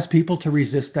can cause people to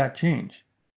resist that change.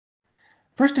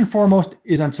 First and foremost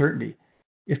is uncertainty.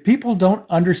 If people don't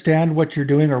understand what you're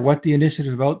doing or what the initiative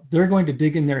is about, they're going to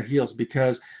dig in their heels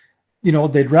because,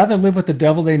 they'd rather live with the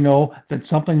devil they know than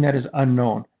something that is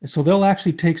unknown. And so they'll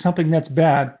actually take something that's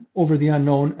bad over the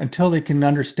unknown until they can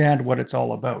understand what it's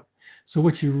all about. So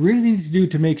what you really need to do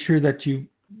to make sure that you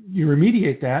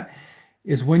remediate that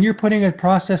is when you're putting a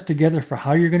process together for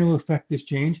how you're going to affect this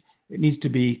change, it needs to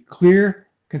be clear,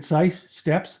 concise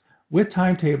steps with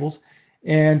timetables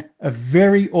and a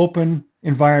very open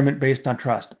environment based on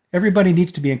trust. Everybody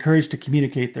needs to be encouraged to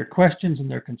communicate their questions and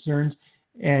their concerns,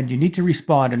 and you need to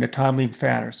respond in a timely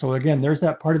manner. So again, there's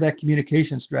that part of that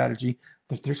communication strategy,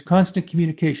 but there's constant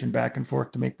communication back and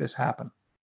forth to make this happen.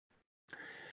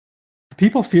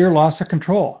 People fear loss of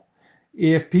control.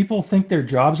 If people think their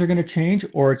jobs are going to change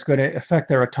or it's going to affect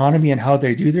their autonomy and how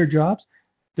they do their jobs,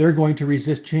 they're going to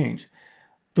resist change.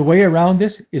 The way around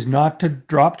this is not to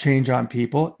drop change on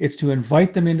people. It's to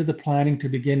invite them into the planning to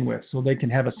begin with so they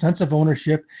can have a sense of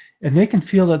ownership and they can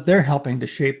feel that they're helping to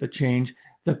shape the change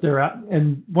that they're at.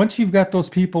 And once you've got those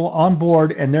people on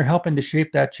board and they're helping to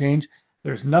shape that change,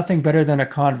 there's nothing better than a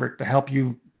convert to help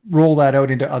you roll that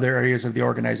out into other areas of the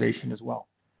organization as well.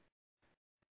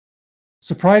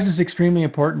 Surprise is extremely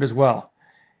important as well.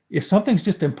 If something's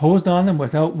just imposed on them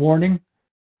without warning,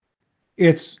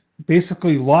 it's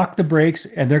basically lock the brakes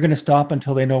and they're going to stop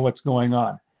until they know what's going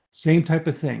on. Same type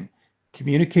of thing.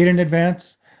 Communicate in advance,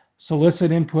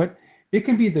 solicit input. It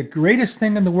can be the greatest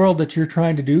thing in the world that you're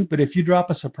trying to do, but if you drop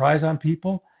a surprise on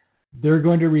people, they're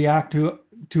going to react to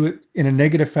it in a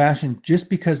negative fashion just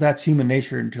because that's human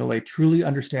nature until they truly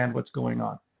understand what's going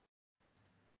on.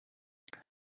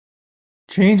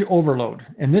 Change overload.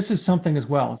 And this is something as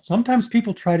well. Sometimes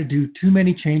people try to do too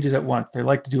many changes at once. They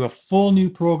like to do a full new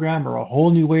program or a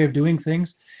whole new way of doing things.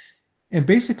 And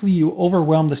basically you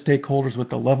overwhelm the stakeholders with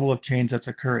the level of change that's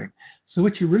occurring. So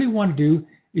what you really want to do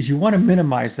is you want to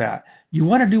minimize that. You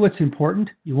want to do what's important.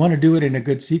 You want to do it in a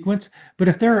good sequence. But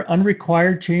if there are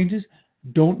unrequired changes,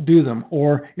 don't do them.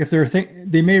 Or if there are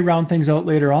they may round things out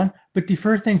later on, but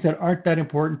defer things that aren't that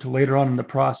important to later on in the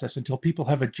process until people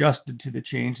have adjusted to the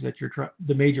change that you're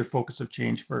the major focus of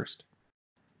change first.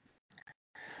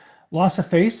 Loss of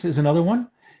face is another one.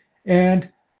 And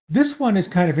this one is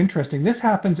kind of interesting. This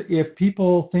happens if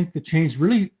people think the change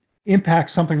really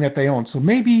impacts something that they own. So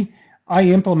maybe I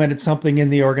implemented something in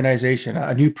the organization,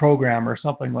 a new program or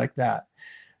something like that.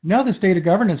 Now this data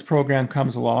governance program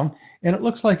comes along and it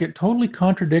looks like it totally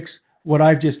contradicts what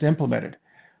I've just implemented.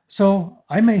 So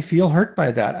I may feel hurt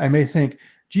by that. I may think,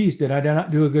 geez, did I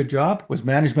not do a good job? Was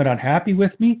management unhappy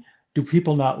with me? Do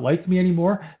people not like me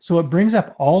anymore? So it brings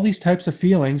up all these types of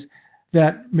feelings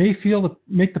that may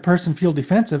make the person feel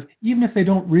defensive, even if they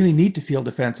don't really need to feel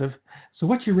defensive. So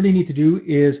what you really need to do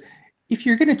is, if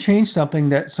you're going to change something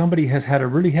that somebody has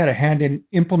really had a hand in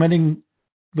implementing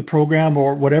the program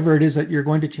or whatever it is that you're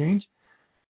going to change,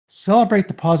 celebrate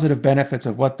the positive benefits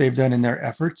of what they've done in their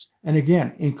efforts. And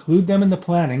again, include them in the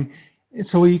planning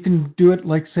so you can do it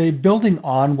like, say, building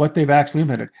on what they've actually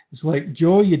implemented. It's like,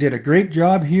 Joe, you did a great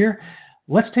job here.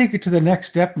 Let's take it to the next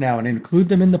step now and include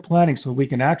them in the planning so we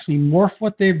can actually morph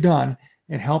what they've done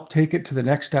and help take it to the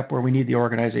next step where we need the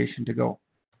organization to go.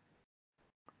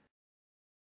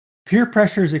 Peer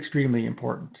pressure is extremely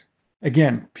important.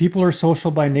 Again, people are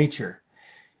social by nature.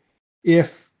 If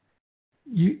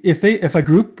a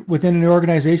group within an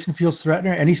organization feels threatened,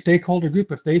 or any stakeholder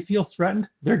group, if they feel threatened,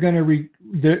 they're going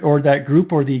to or that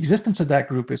group or the existence of that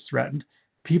group is threatened,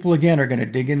 people again are going to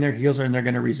dig in their heels and they're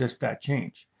going to resist that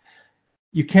change.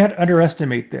 You can't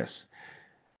underestimate this.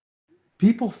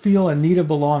 People feel a need of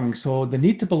belonging, so the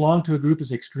need to belong to a group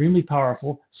is extremely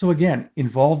powerful. So again,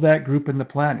 involve that group in the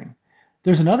planning.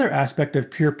 There's another aspect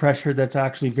of peer pressure that's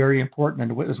actually very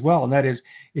important as well, and that is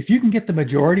if you can get the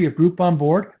majority of group on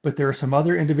board, but there are some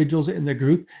other individuals in the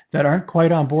group that aren't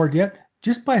quite on board yet,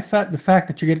 just by the fact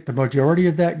that you get the majority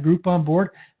of that group on board,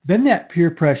 then that peer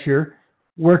pressure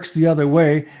works the other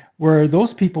way, where those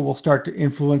people will start to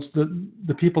influence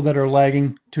the people that are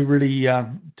lagging to really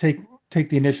take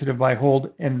the initiative by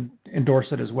hold and endorse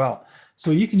it as well.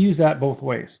 So you can use that both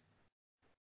ways.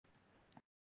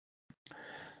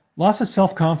 Loss of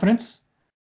self-confidence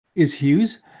is huge,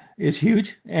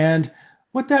 and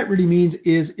what that really means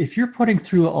is if you're putting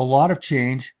through a lot of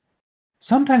change,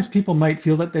 sometimes people might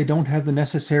feel that they don't have the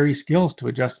necessary skills to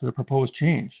adjust to the proposed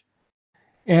change.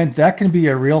 And that can be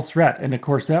a real threat. And of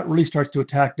course, that really starts to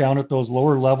attack down at those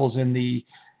lower levels in the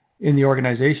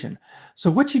organization. So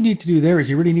what you need to do there is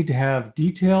you really need to have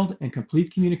detailed and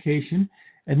complete communication,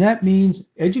 and that means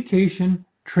education,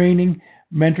 training,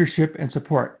 mentorship, and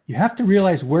support. You have to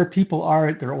realize where people are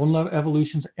at their own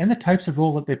evolutions and the types of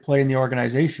role that they play in the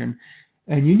organization.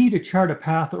 And you need to chart a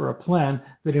path or a plan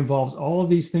that involves all of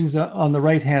these things on the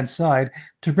right-hand side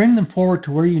to bring them forward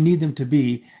to where you need them to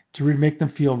be to make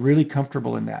them feel really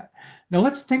comfortable in that. Now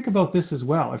let's think about this as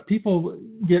well. If people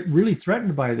get really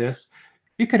threatened by this,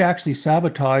 it could actually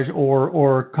sabotage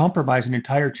or compromise an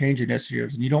entire change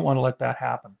initiative, and you don't want to let that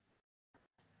happen.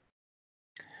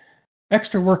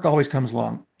 Extra work always comes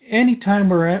along. Anytime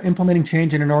we're implementing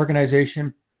change in an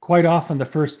organization, quite often the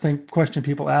first question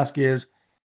people ask is,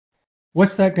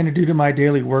 what's that going to do to my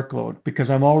daily workload? Because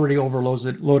I'm already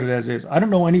overloaded as is. I don't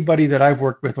know anybody that I've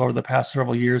worked with over the past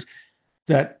several years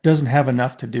that doesn't have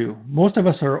enough to do. Most of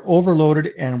us are overloaded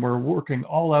and we're working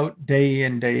all out day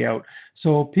in, day out.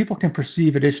 So people can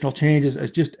perceive additional changes as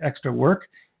just extra work.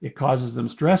 It causes them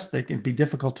stress. They can be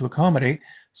difficult to accommodate.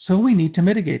 So we need to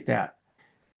mitigate that.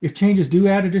 If changes do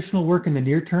add additional work in the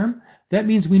near term, that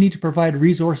means we need to provide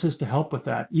resources to help with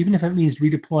that, even if it means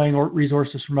redeploying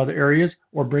resources from other areas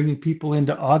or bringing people in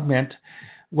to augment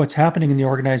what's happening in the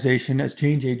organization as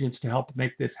change agents to help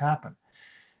make this happen.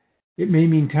 It may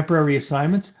mean temporary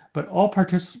assignments, but all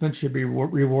participants should be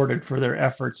rewarded for their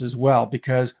efforts as well,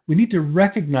 because we need to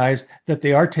recognize that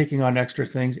they are taking on extra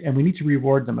things and we need to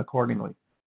reward them accordingly.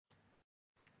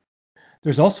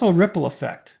 There's also a ripple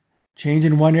effect. Change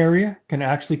in one area can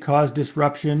actually cause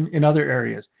disruption in other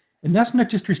areas. And that's not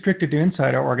just restricted to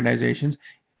inside our organizations.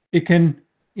 It can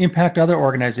impact other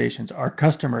organizations, our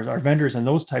customers, our vendors, and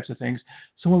those types of things.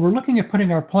 So when we're looking at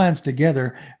putting our plans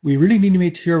together, we really need to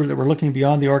make sure that we're looking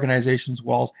beyond the organization's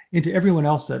walls into everyone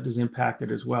else that is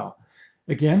impacted as well.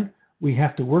 Again, we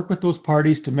have to work with those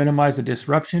parties to minimize the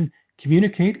disruption,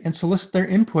 communicate, and solicit their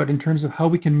input in terms of how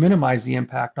we can minimize the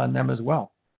impact on them as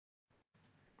well.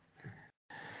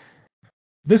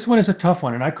 This one is a tough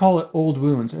one, and I call it old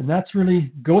wounds, and that's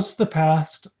really ghosts of the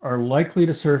past are likely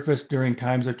to surface during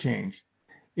times of change.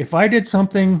 If I did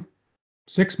something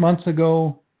 6 months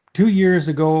ago, 2 years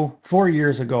ago, 4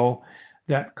 years ago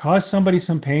that caused somebody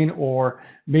some pain, or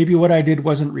maybe what I did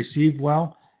wasn't received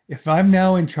well, if I'm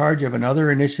now in charge of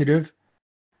another initiative,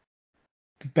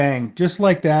 bang, just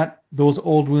like that, those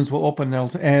old wounds will open,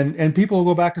 and people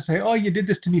will go back and say, oh, you did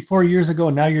this to me 4 years ago,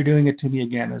 now you're doing it to me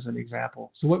again, as an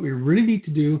example. So what we really need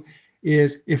to do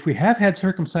is, if we have had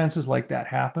circumstances like that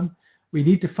happen, we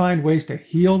need to find ways to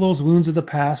heal those wounds of the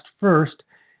past first,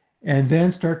 and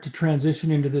then start to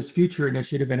transition into this future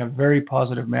initiative in a very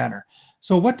positive manner.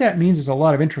 So what that means is a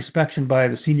lot of introspection by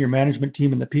the senior management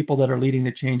team and the people that are leading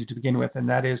the change to begin with, and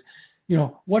that is,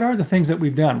 what are the things that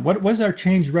we've done? What does our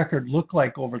change record look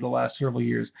like over the last several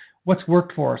years? What's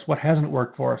worked for us? What hasn't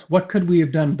worked for us? What could we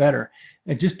have done better?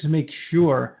 And just to make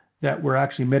sure that we're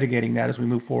actually mitigating that as we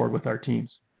move forward with our teams.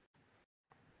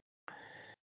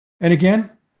 And again,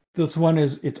 this one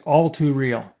is, it's all too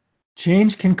real.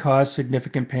 Change can cause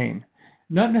significant pain.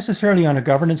 Not necessarily on a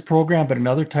governance program, but in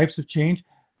other types of change,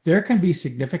 there can be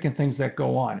significant things that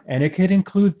go on, and it can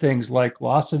include things like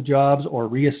loss of jobs or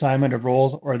reassignment of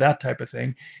roles or that type of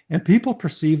thing, and people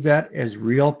perceive that as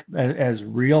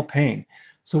real pain.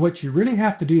 So what you really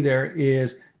have to do there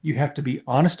is you have to be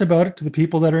honest about it to the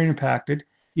people that are impacted.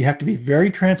 You have to be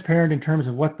very transparent in terms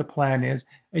of what the plan is,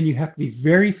 and you have to be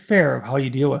very fair of how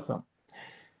you deal with them.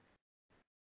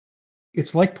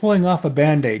 It's like pulling off a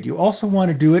Band-Aid. You also want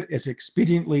to do it as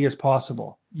expediently as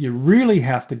possible. You really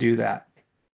have to do that.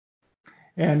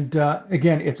 And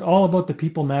again, it's all about the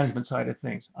people management side of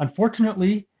things.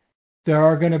 Unfortunately, there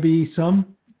are going to be some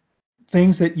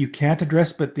things that you can't address,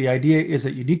 but the idea is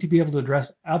that you need to be able to address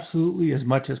absolutely as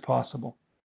much as possible.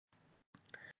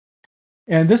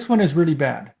 And this one is really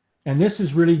bad. And this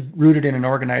is really rooted in an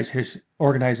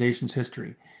organization's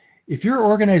history. If your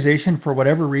organization, for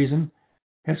whatever reason,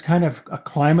 has kind of a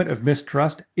climate of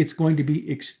mistrust, it's going to be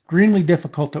extremely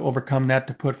difficult to overcome that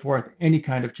to put forth any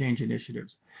kind of change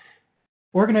initiatives.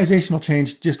 Organizational change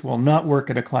just will not work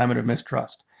in a climate of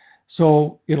mistrust.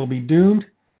 So it'll be doomed,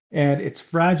 and it's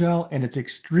fragile, and it's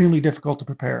extremely difficult to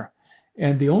prepare.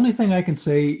 And the only thing I can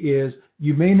say is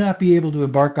you may not be able to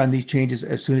embark on these changes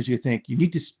as soon as you think. You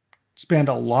need to spend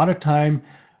a lot of time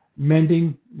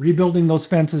mending, rebuilding those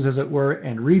fences, as it were,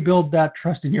 and rebuild that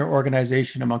trust in your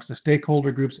organization amongst the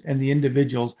stakeholder groups and the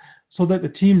individuals so that the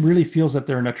team really feels that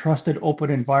they're in a trusted,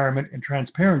 open environment and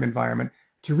transparent environment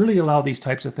to really allow these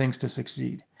types of things to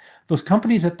succeed. Those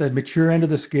companies at the mature end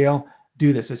of the scale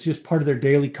do this. It's just part of their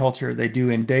daily culture. They do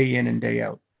in and day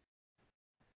out.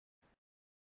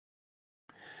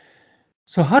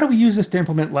 So how do we use this to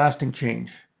implement lasting change?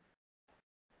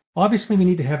 Obviously, we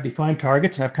need to have defined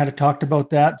targets, and I've kind of talked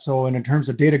about that. So in terms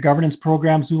of data governance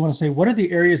programs, we want to say, what are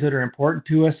the areas that are important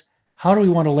to us? How do we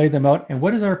want to lay them out? And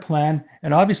what is our plan?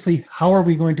 And obviously, how are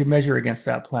we going to measure against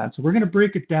that plan? So we're going to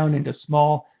break it down into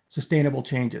small, sustainable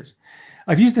changes.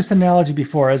 I've used this analogy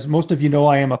before. As most of you know,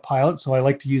 I am a pilot, so I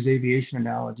like to use aviation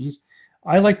analogies.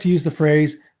 I like to use the phrase,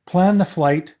 plan the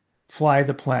flight, fly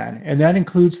the plan. And that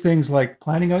includes things like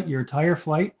planning out your entire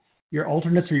flight, your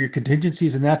alternates or your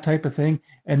contingencies and that type of thing,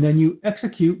 and then you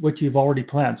execute what you've already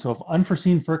planned. So if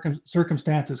unforeseen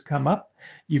circumstances come up,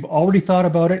 you've already thought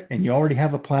about it, and you already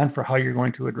have a plan for how you're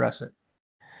going to address it.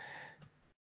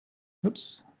 Oops.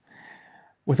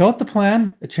 Without the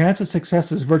plan, the chance of success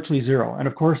is virtually zero. And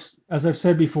of course, as I've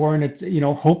said before, and it's,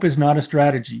 hope is not a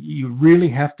strategy. You really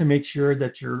have to make sure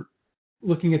that you're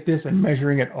looking at this and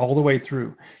measuring it all the way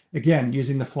through. Again,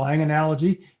 using the flying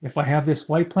analogy, if I have this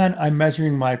flight plan, I'm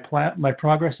measuring my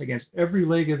progress against every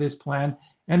leg of this plan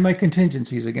and my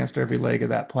contingencies against every leg of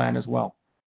that plan as well.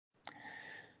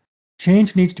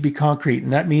 Change needs to be concrete,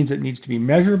 and that means it needs to be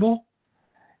measurable,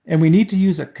 and we need to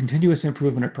use a continuous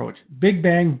improvement approach. Big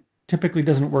bang typically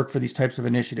doesn't work for these types of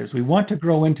initiatives. We want to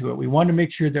grow into it. We want to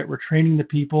make sure that we're training the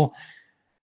people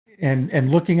and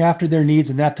looking after their needs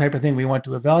and that type of thing. We want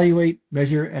to evaluate,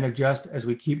 measure, and adjust as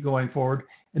we keep going forward,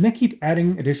 and then keep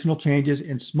adding additional changes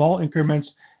in small increments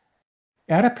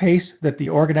at a pace that the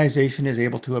organization is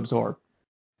able to absorb.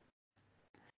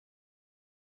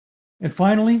 And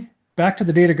finally, back to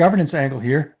the data governance angle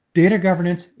here. Data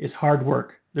governance is hard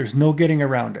work. There's no getting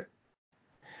around it.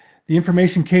 The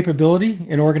information capability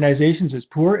in organizations is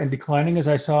poor and declining, as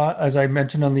I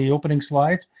mentioned on the opening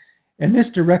slides, and this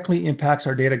directly impacts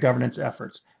our data governance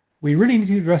efforts. We really need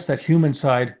to address that human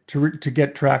side to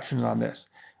get traction on this.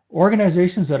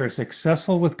 Organizations that are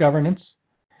successful with governance,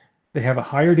 they have a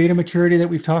higher data maturity that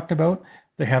we've talked about,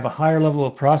 they have a higher level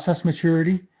of process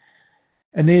maturity,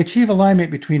 and they achieve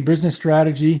alignment between business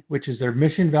strategy, which is their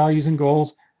mission, values, and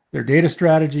goals, their data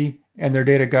strategy, and their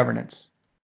data governance.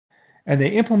 And they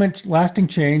implement lasting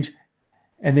change,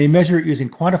 and they measure it using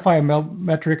quantifiable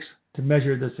metrics to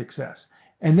measure the success.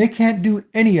 And they can't do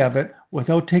any of it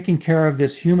without taking care of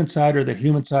this human side or the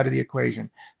human side of the equation.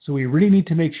 So we really need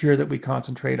to make sure that we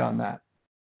concentrate on that.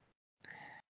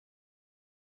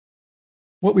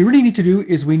 What we really need to do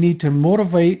is we need to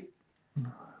motivate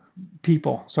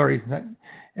people.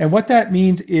 And what that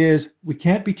means is we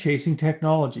can't be chasing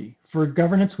technology. For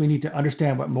governance, we need to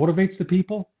understand what motivates the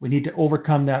people. We need to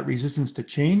overcome that resistance to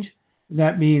change. And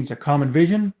that means a common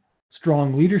vision,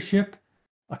 strong leadership,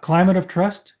 a climate of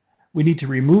trust. We need to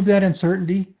remove that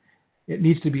uncertainty. It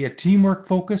needs to be a teamwork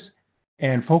focus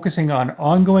and focusing on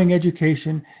ongoing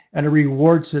education and a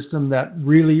reward system that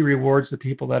really rewards the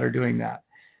people that are doing that.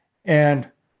 And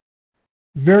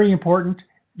very important,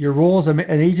 your role as an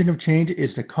agent of change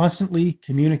is to constantly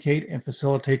communicate and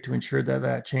facilitate to ensure that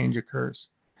that change occurs.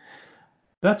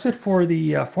 That's it for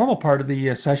the formal part of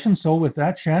the session. So with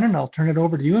that, Shannon, I'll turn it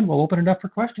over to you and we'll open it up for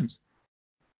questions.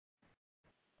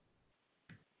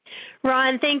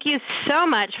 Ron, thank you so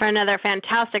much for another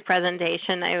fantastic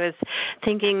presentation. I was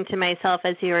thinking to myself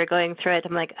as you were going through it,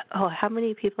 I'm like, oh, how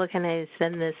many people can I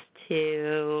send this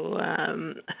to?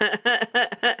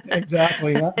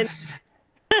 Exactly. Yeah.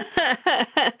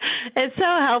 It's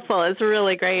so helpful. It's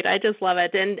really great. I just love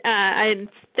it. And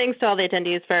thanks to all the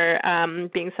attendees for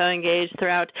being so engaged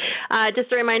throughout.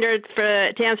 Just a reminder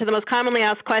to answer the most commonly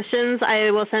asked questions,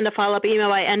 I will send a follow-up email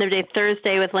by end of day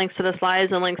Thursday with links to the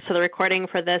slides and links to the recording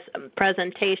for this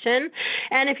presentation.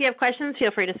 And if you have questions,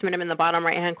 feel free to submit them in the bottom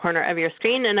right-hand corner of your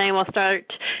screen. And I will start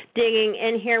digging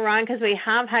in here, Ron, because we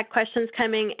have had questions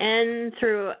coming in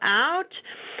throughout.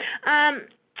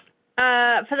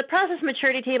 For the process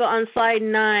maturity table on slide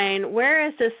 9, where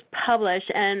is this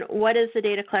published and what is the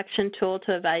data collection tool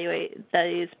to evaluate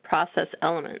these process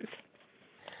elements?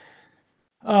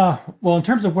 Well, in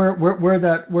terms of where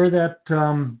that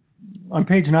on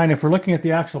page 9, if we're looking at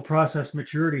the actual process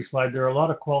maturity slide, there are a lot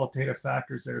of qualitative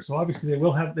factors there. So obviously they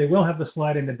will have the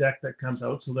slide in the deck that comes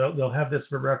out, so they'll have this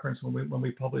for reference when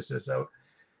we publish this out.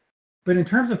 But in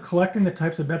terms of collecting the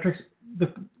types of metrics,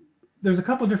 there's a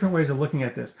couple of different ways of looking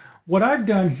at this. What I've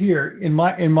done here in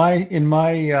my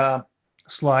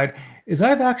slide is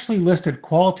I've actually listed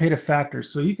qualitative factors.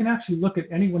 So you can actually look at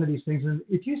any one of these things. And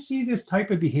if you see this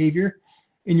type of behavior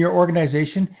in your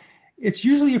organization, it's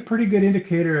usually a pretty good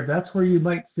indicator if that's where you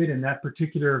might fit in that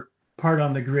particular part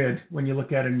on the grid when you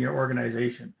look at it in your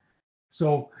organization.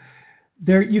 So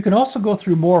there, you can also go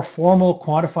through more formal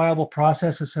quantifiable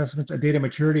process assessments and data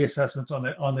maturity assessments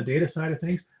on the data side of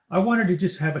things. I wanted to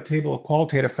just have a table of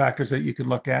qualitative factors that you can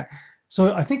look at.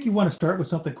 So I think you want to start with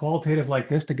something qualitative like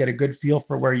this to get a good feel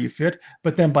for where you fit,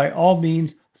 but then by all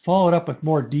means, follow it up with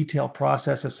more detailed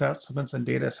process assessments and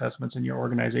data assessments in your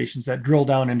organizations that drill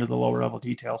down into the lower level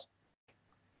details.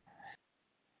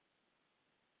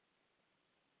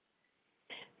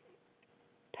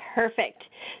 Perfect.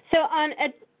 So on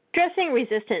addressing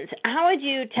resistance, how would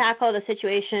you tackle the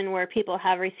situation where people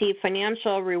have received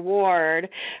financial reward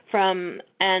from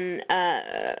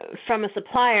a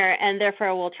supplier and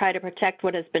therefore will try to protect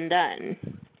what has been done?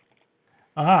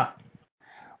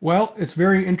 Well, it's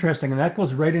very interesting, and that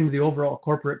goes right into the overall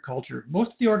corporate culture. Most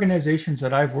of the organizations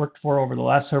that I've worked for over the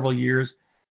last several years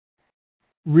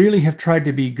really have tried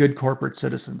to be good corporate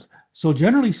citizens. So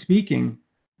generally speaking,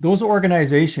 those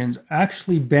organizations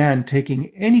actually ban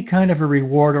taking any kind of a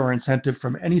reward or incentive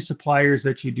from any suppliers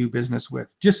that you do business with,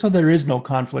 just so there is no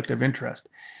conflict of interest.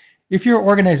 If your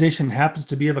organization happens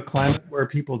to be of a climate where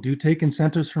people do take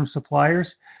incentives from suppliers,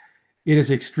 it is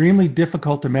extremely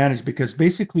difficult to manage, because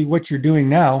basically what you're doing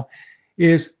now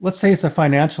is, let's say it's a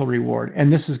financial reward and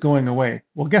this is going away.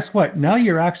 Well, guess what? Now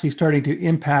you're actually starting to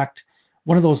impact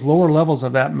one of those lower levels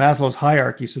of that Maslow's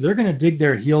hierarchy. So they're going to dig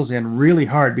their heels in really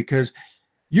hard, because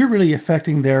you're really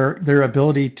affecting their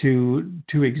ability to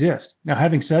exist. Now,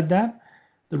 having said that,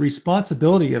 the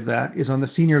responsibility of that is on the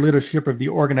senior leadership of the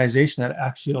organization that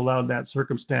actually allowed that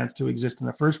circumstance to exist in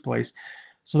the first place.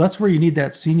 So that's where you need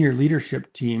that senior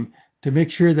leadership team to make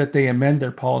sure that they amend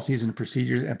their policies and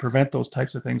procedures and prevent those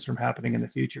types of things from happening in the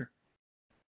future.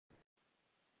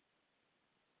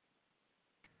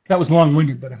 That was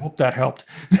long-winded, but I hope that helped.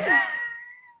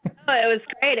 Oh, it was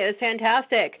great. It was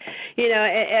fantastic.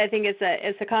 I think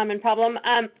it's a common problem.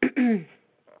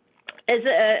 Is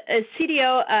a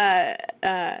CDO,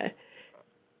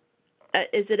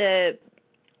 is it a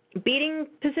beating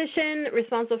position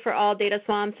responsible for all data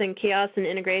swamps and chaos and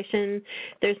integration?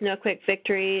 There's no quick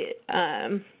victory.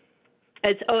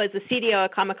 Is a CDO a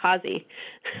kamikaze?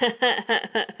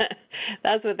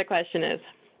 That's what the question is.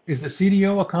 Is the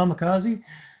CDO a kamikaze?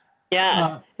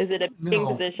 Yeah. Is it a beating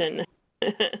no. position?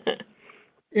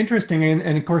 Interesting,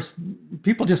 and of course,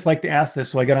 people just like to ask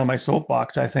this, so I get on my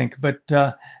soapbox, I think. But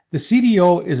the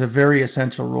CDO is a very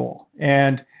essential role,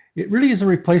 and it really is a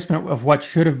replacement of what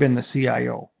should have been the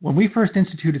CIO. When we first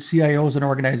instituted CIOs in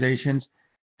organizations,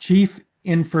 Chief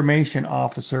Information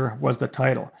Officer was the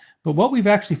title. But what we've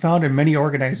actually found in many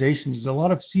organizations is a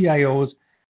lot of CIOs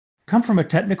come from a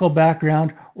technical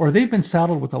background, or they've been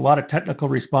saddled with a lot of technical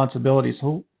responsibilities.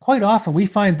 So quite often we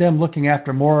find them looking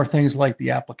after more things like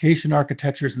the application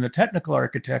architectures and the technical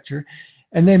architecture,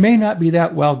 and they may not be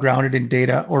that well grounded in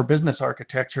data or business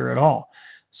architecture at all.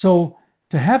 So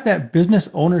to have that business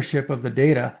ownership of the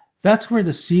data, that's where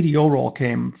the CDO role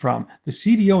came from. The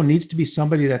CDO needs to be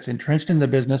somebody that's entrenched in the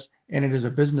business, and it is a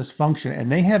business function,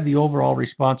 and they have the overall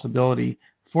responsibility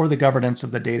for the governance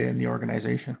of the data in the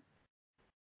organization.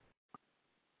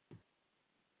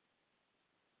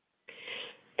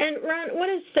 And Ron, what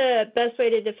is the best way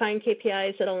to define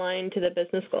KPIs that align to the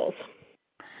business goals?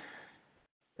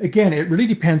 Again, it really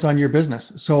depends on your business.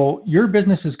 So your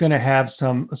business is going to have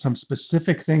some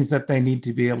specific things that they need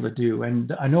to be able to do.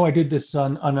 And I know I did this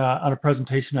on a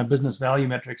presentation on business value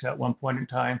metrics at one point in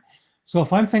time. So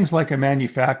if I'm things like a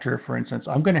manufacturer, for instance,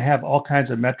 I'm going to have all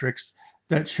kinds of metrics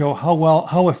that show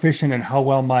how efficient and how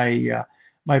well my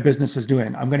business is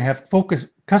doing. I'm going to have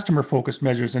customer-focused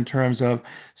measures in terms of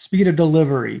speed of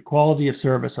delivery, quality of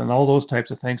service, and all those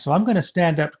types of things. So I'm going to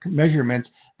stand up measurements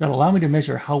that allow me to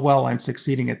measure how well I'm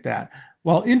succeeding at that.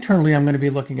 While internally, I'm going to be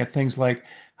looking at things like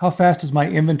how fast is my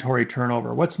inventory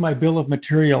turnover? What's my bill of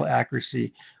material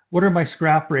accuracy? What are my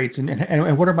scrap rates? And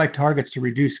what are my targets to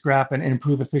reduce scrap and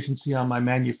improve efficiency on my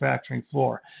manufacturing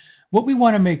floor? What we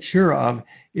want to make sure of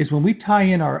is when we tie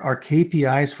in our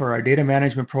KPIs for our data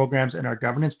management programs and our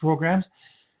governance programs,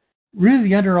 really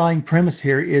the underlying premise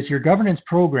here is your governance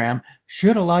program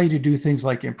should allow you to do things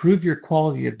like improve your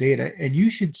quality of data, and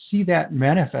you should see that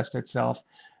manifest itself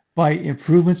by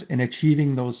improvements in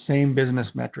achieving those same business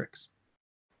metrics.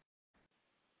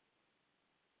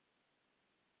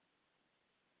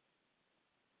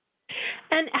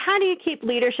 And how do you keep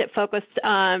leadership focused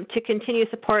to continue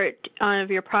support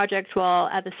of your projects while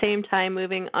at the same time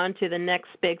moving on to the next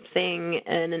big thing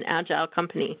in an agile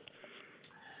company?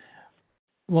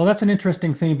 Well, that's an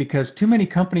interesting thing, because too many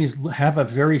companies have a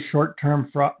very short-term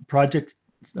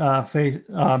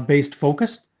project-based focus.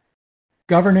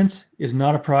 Governance is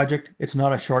not a project. It's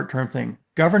not a short-term thing.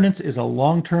 Governance is a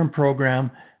long-term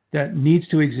program that needs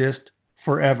to exist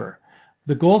forever.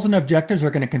 The goals and objectives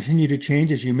are going to continue to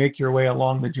change as you make your way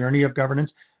along the journey of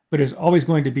governance, but it's always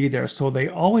going to be there. So they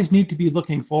always need to be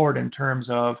looking forward in terms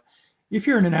of, if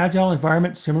you're in an agile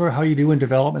environment, similar to how you do in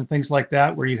development, things like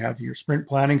that, where you have your sprint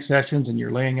planning sessions and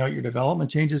you're laying out your development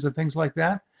changes and things like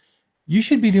that, you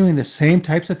should be doing the same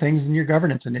types of things in your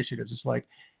governance initiatives. It's like,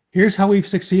 here's how we've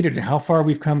succeeded and how far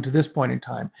we've come to this point in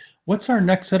time. What's our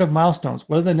next set of milestones?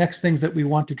 What are the next things that we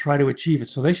want to try to achieve?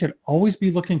 So they should always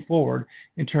be looking forward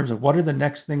in terms of what are the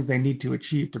next things they need to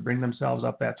achieve to bring themselves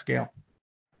up that scale.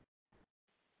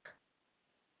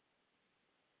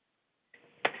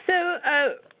 So,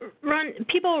 Ron,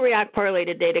 people react poorly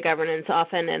to data governance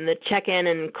often, and the check-in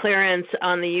and clearance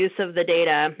on the use of the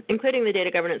data, including the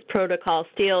data governance protocol,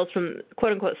 steals from,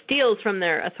 quote-unquote, steals from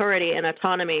their authority and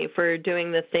autonomy for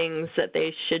doing the things that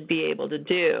they should be able to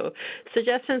do.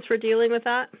 Suggestions for dealing with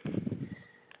that?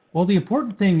 Well, the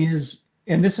important thing is,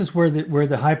 and this is where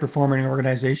the high-performing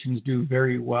organizations do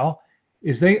very well,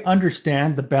 is they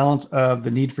understand the balance of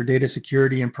the need for data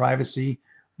security and privacy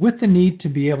with the need to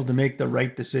be able to make the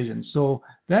right decisions. So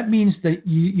that means that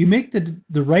you make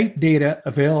the right data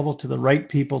available to the right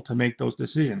people to make those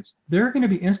decisions. There are going to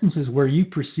be instances where you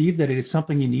perceive that it is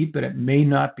something you need, but it may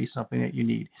not be something that you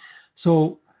need.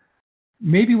 So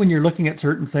maybe when you're looking at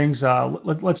certain things,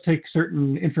 let's take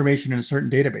certain information in a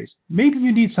certain database. Maybe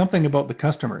you need something about the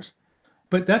customers,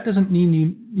 but that doesn't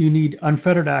mean you need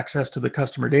unfettered access to the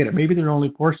customer data. Maybe there are only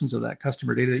portions of that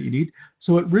customer data that you need.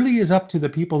 So it really is up to the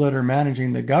people that are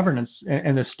managing the governance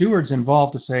and the stewards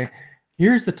involved to say,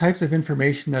 here's the types of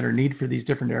information that are needed for these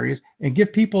different areas, and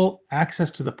give people access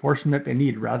to the portion that they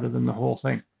need rather than the whole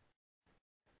thing.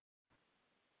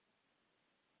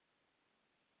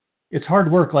 It's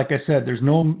hard work, like I said. There's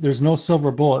no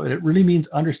silver bullet. It really means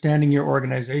understanding your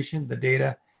organization, the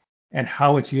data, and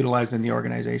how it's utilized in the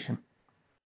organization.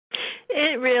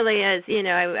 It really is.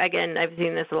 I've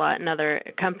seen this a lot in other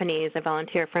companies. I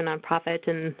volunteer for a nonprofit,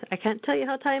 and I can't tell you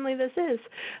how timely this is.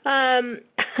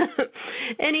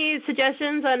 Any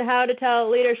suggestions on how to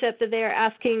tell leadership that they are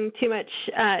asking too much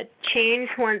change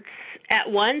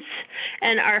at once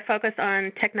and are focused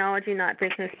on technology, not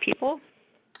business people?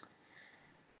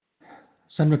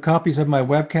 Send them copies of my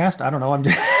webcast. I don't know. I'm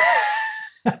just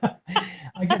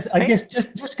I guess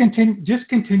just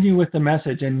continue with the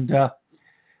message, and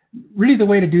really the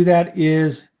way to do that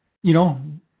is,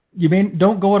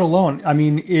 don't go it alone. I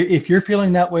mean, if you're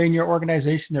feeling that way in your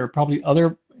organization, there are probably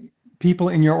other people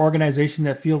in your organization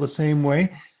that feel the same way.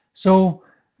 So,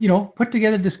 put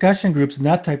together discussion groups and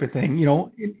that type of thing.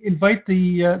 Invite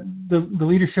the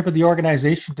leadership of the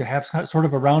organization to have sort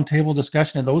of a roundtable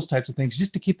discussion and those types of things,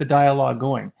 just to keep the dialogue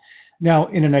going. Now,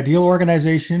 in an ideal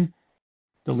organization,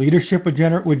 the leadership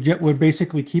would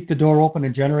basically keep the door open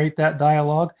and generate that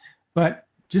dialogue. But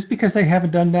just because they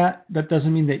haven't done that, that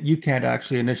doesn't mean that you can't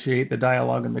actually initiate the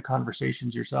dialogue and the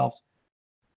conversations yourself.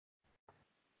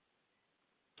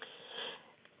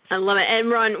 I love it. And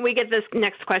Ron, we get this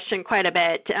next question quite a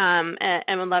bit,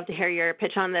 and would love to hear your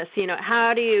pitch on this.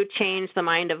 How do you change the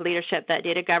mind of leadership that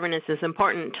data governance is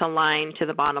important to align to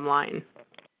the bottom line?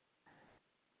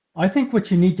 I think what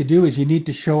you need to do is you need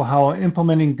to show how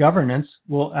implementing governance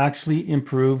will actually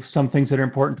improve some things that are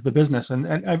important to the business. And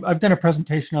I've done a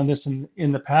presentation on this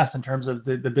in the past in terms of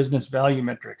the business value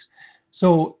metrics.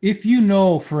 So if you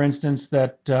know, for instance,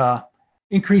 that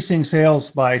increasing sales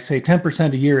by, say,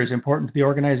 10% a year is important to the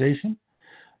organization,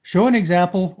 show an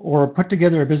example or put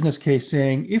together a business case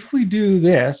saying, if we do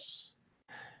this,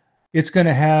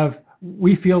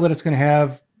 we feel that it's going to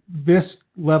have this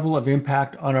level of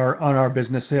impact on our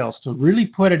business sales. So really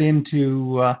put it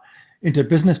into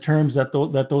business terms that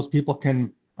those people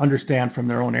can understand from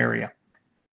their own area.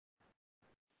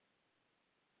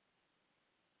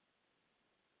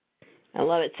 I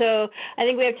love it. So I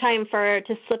think we have time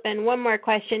to slip in one more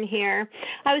question here.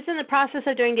 I was in the process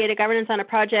of doing data governance on a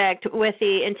project with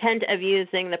the intent of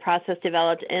using the process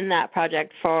developed in that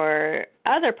project for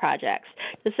other projects.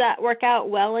 Does that work out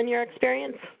well in your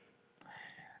experience?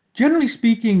 Generally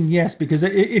speaking, yes, because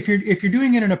if you're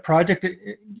doing it in a project,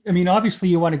 obviously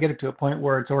you want to get it to a point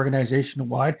where it's organization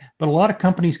wide, but a lot of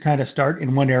companies kind of start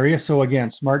in one area. So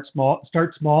again, start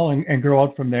small and grow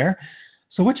out from there.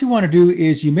 So what you want to do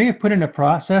is you may have put in a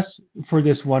process for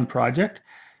this one project.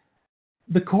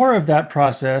 The core of that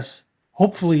process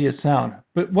hopefully is sound,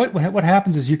 but what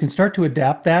happens is you can start to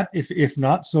adapt that if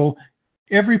not. So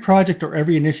every project or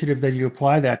every initiative that you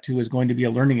apply that to is going to be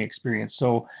a learning experience.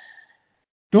 So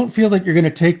don't feel that you're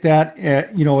going to take that,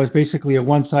 as basically a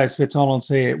one-size-fits-all and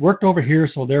say it worked over here,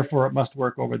 so therefore it must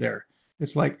work over there.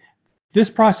 It's like, this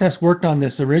process worked on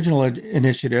this original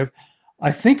initiative.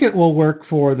 I think it will work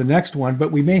for the next one,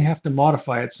 but we may have to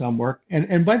modify it somewhere.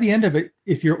 And by the end of it,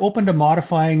 if you're open to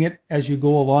modifying it as you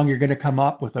go along, you're going to come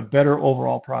up with a better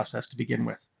overall process to begin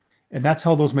with. And that's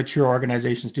how those mature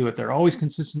organizations do it. They're always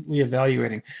consistently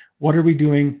evaluating, what are we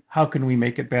doing? How can we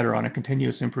make it better on a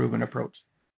continuous improvement approach?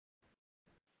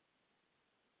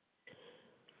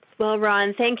 Well,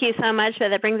 Ron, thank you so much.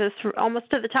 That brings us almost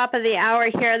to the top of the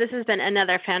hour here. This has been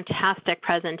another fantastic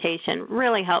presentation,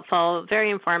 really helpful,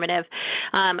 very informative.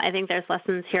 I think there's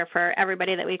lessons here for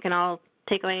everybody that we can all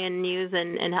take away and use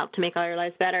and help to make all your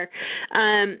lives better.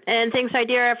 And thanks,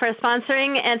 IDERA, for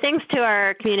sponsoring, and thanks to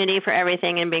our community for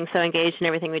everything and being so engaged in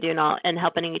everything we do and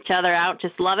helping each other out.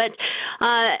 Just love it.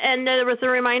 And there was a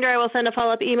reminder, I will send a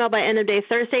follow-up email by end of day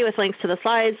Thursday with links to the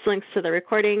slides, links to the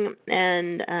recording,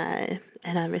 and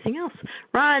everything else.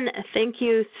 Ron, thank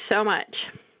you so much.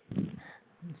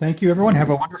 Thank you, everyone.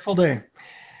 Have a wonderful day.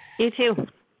 You too.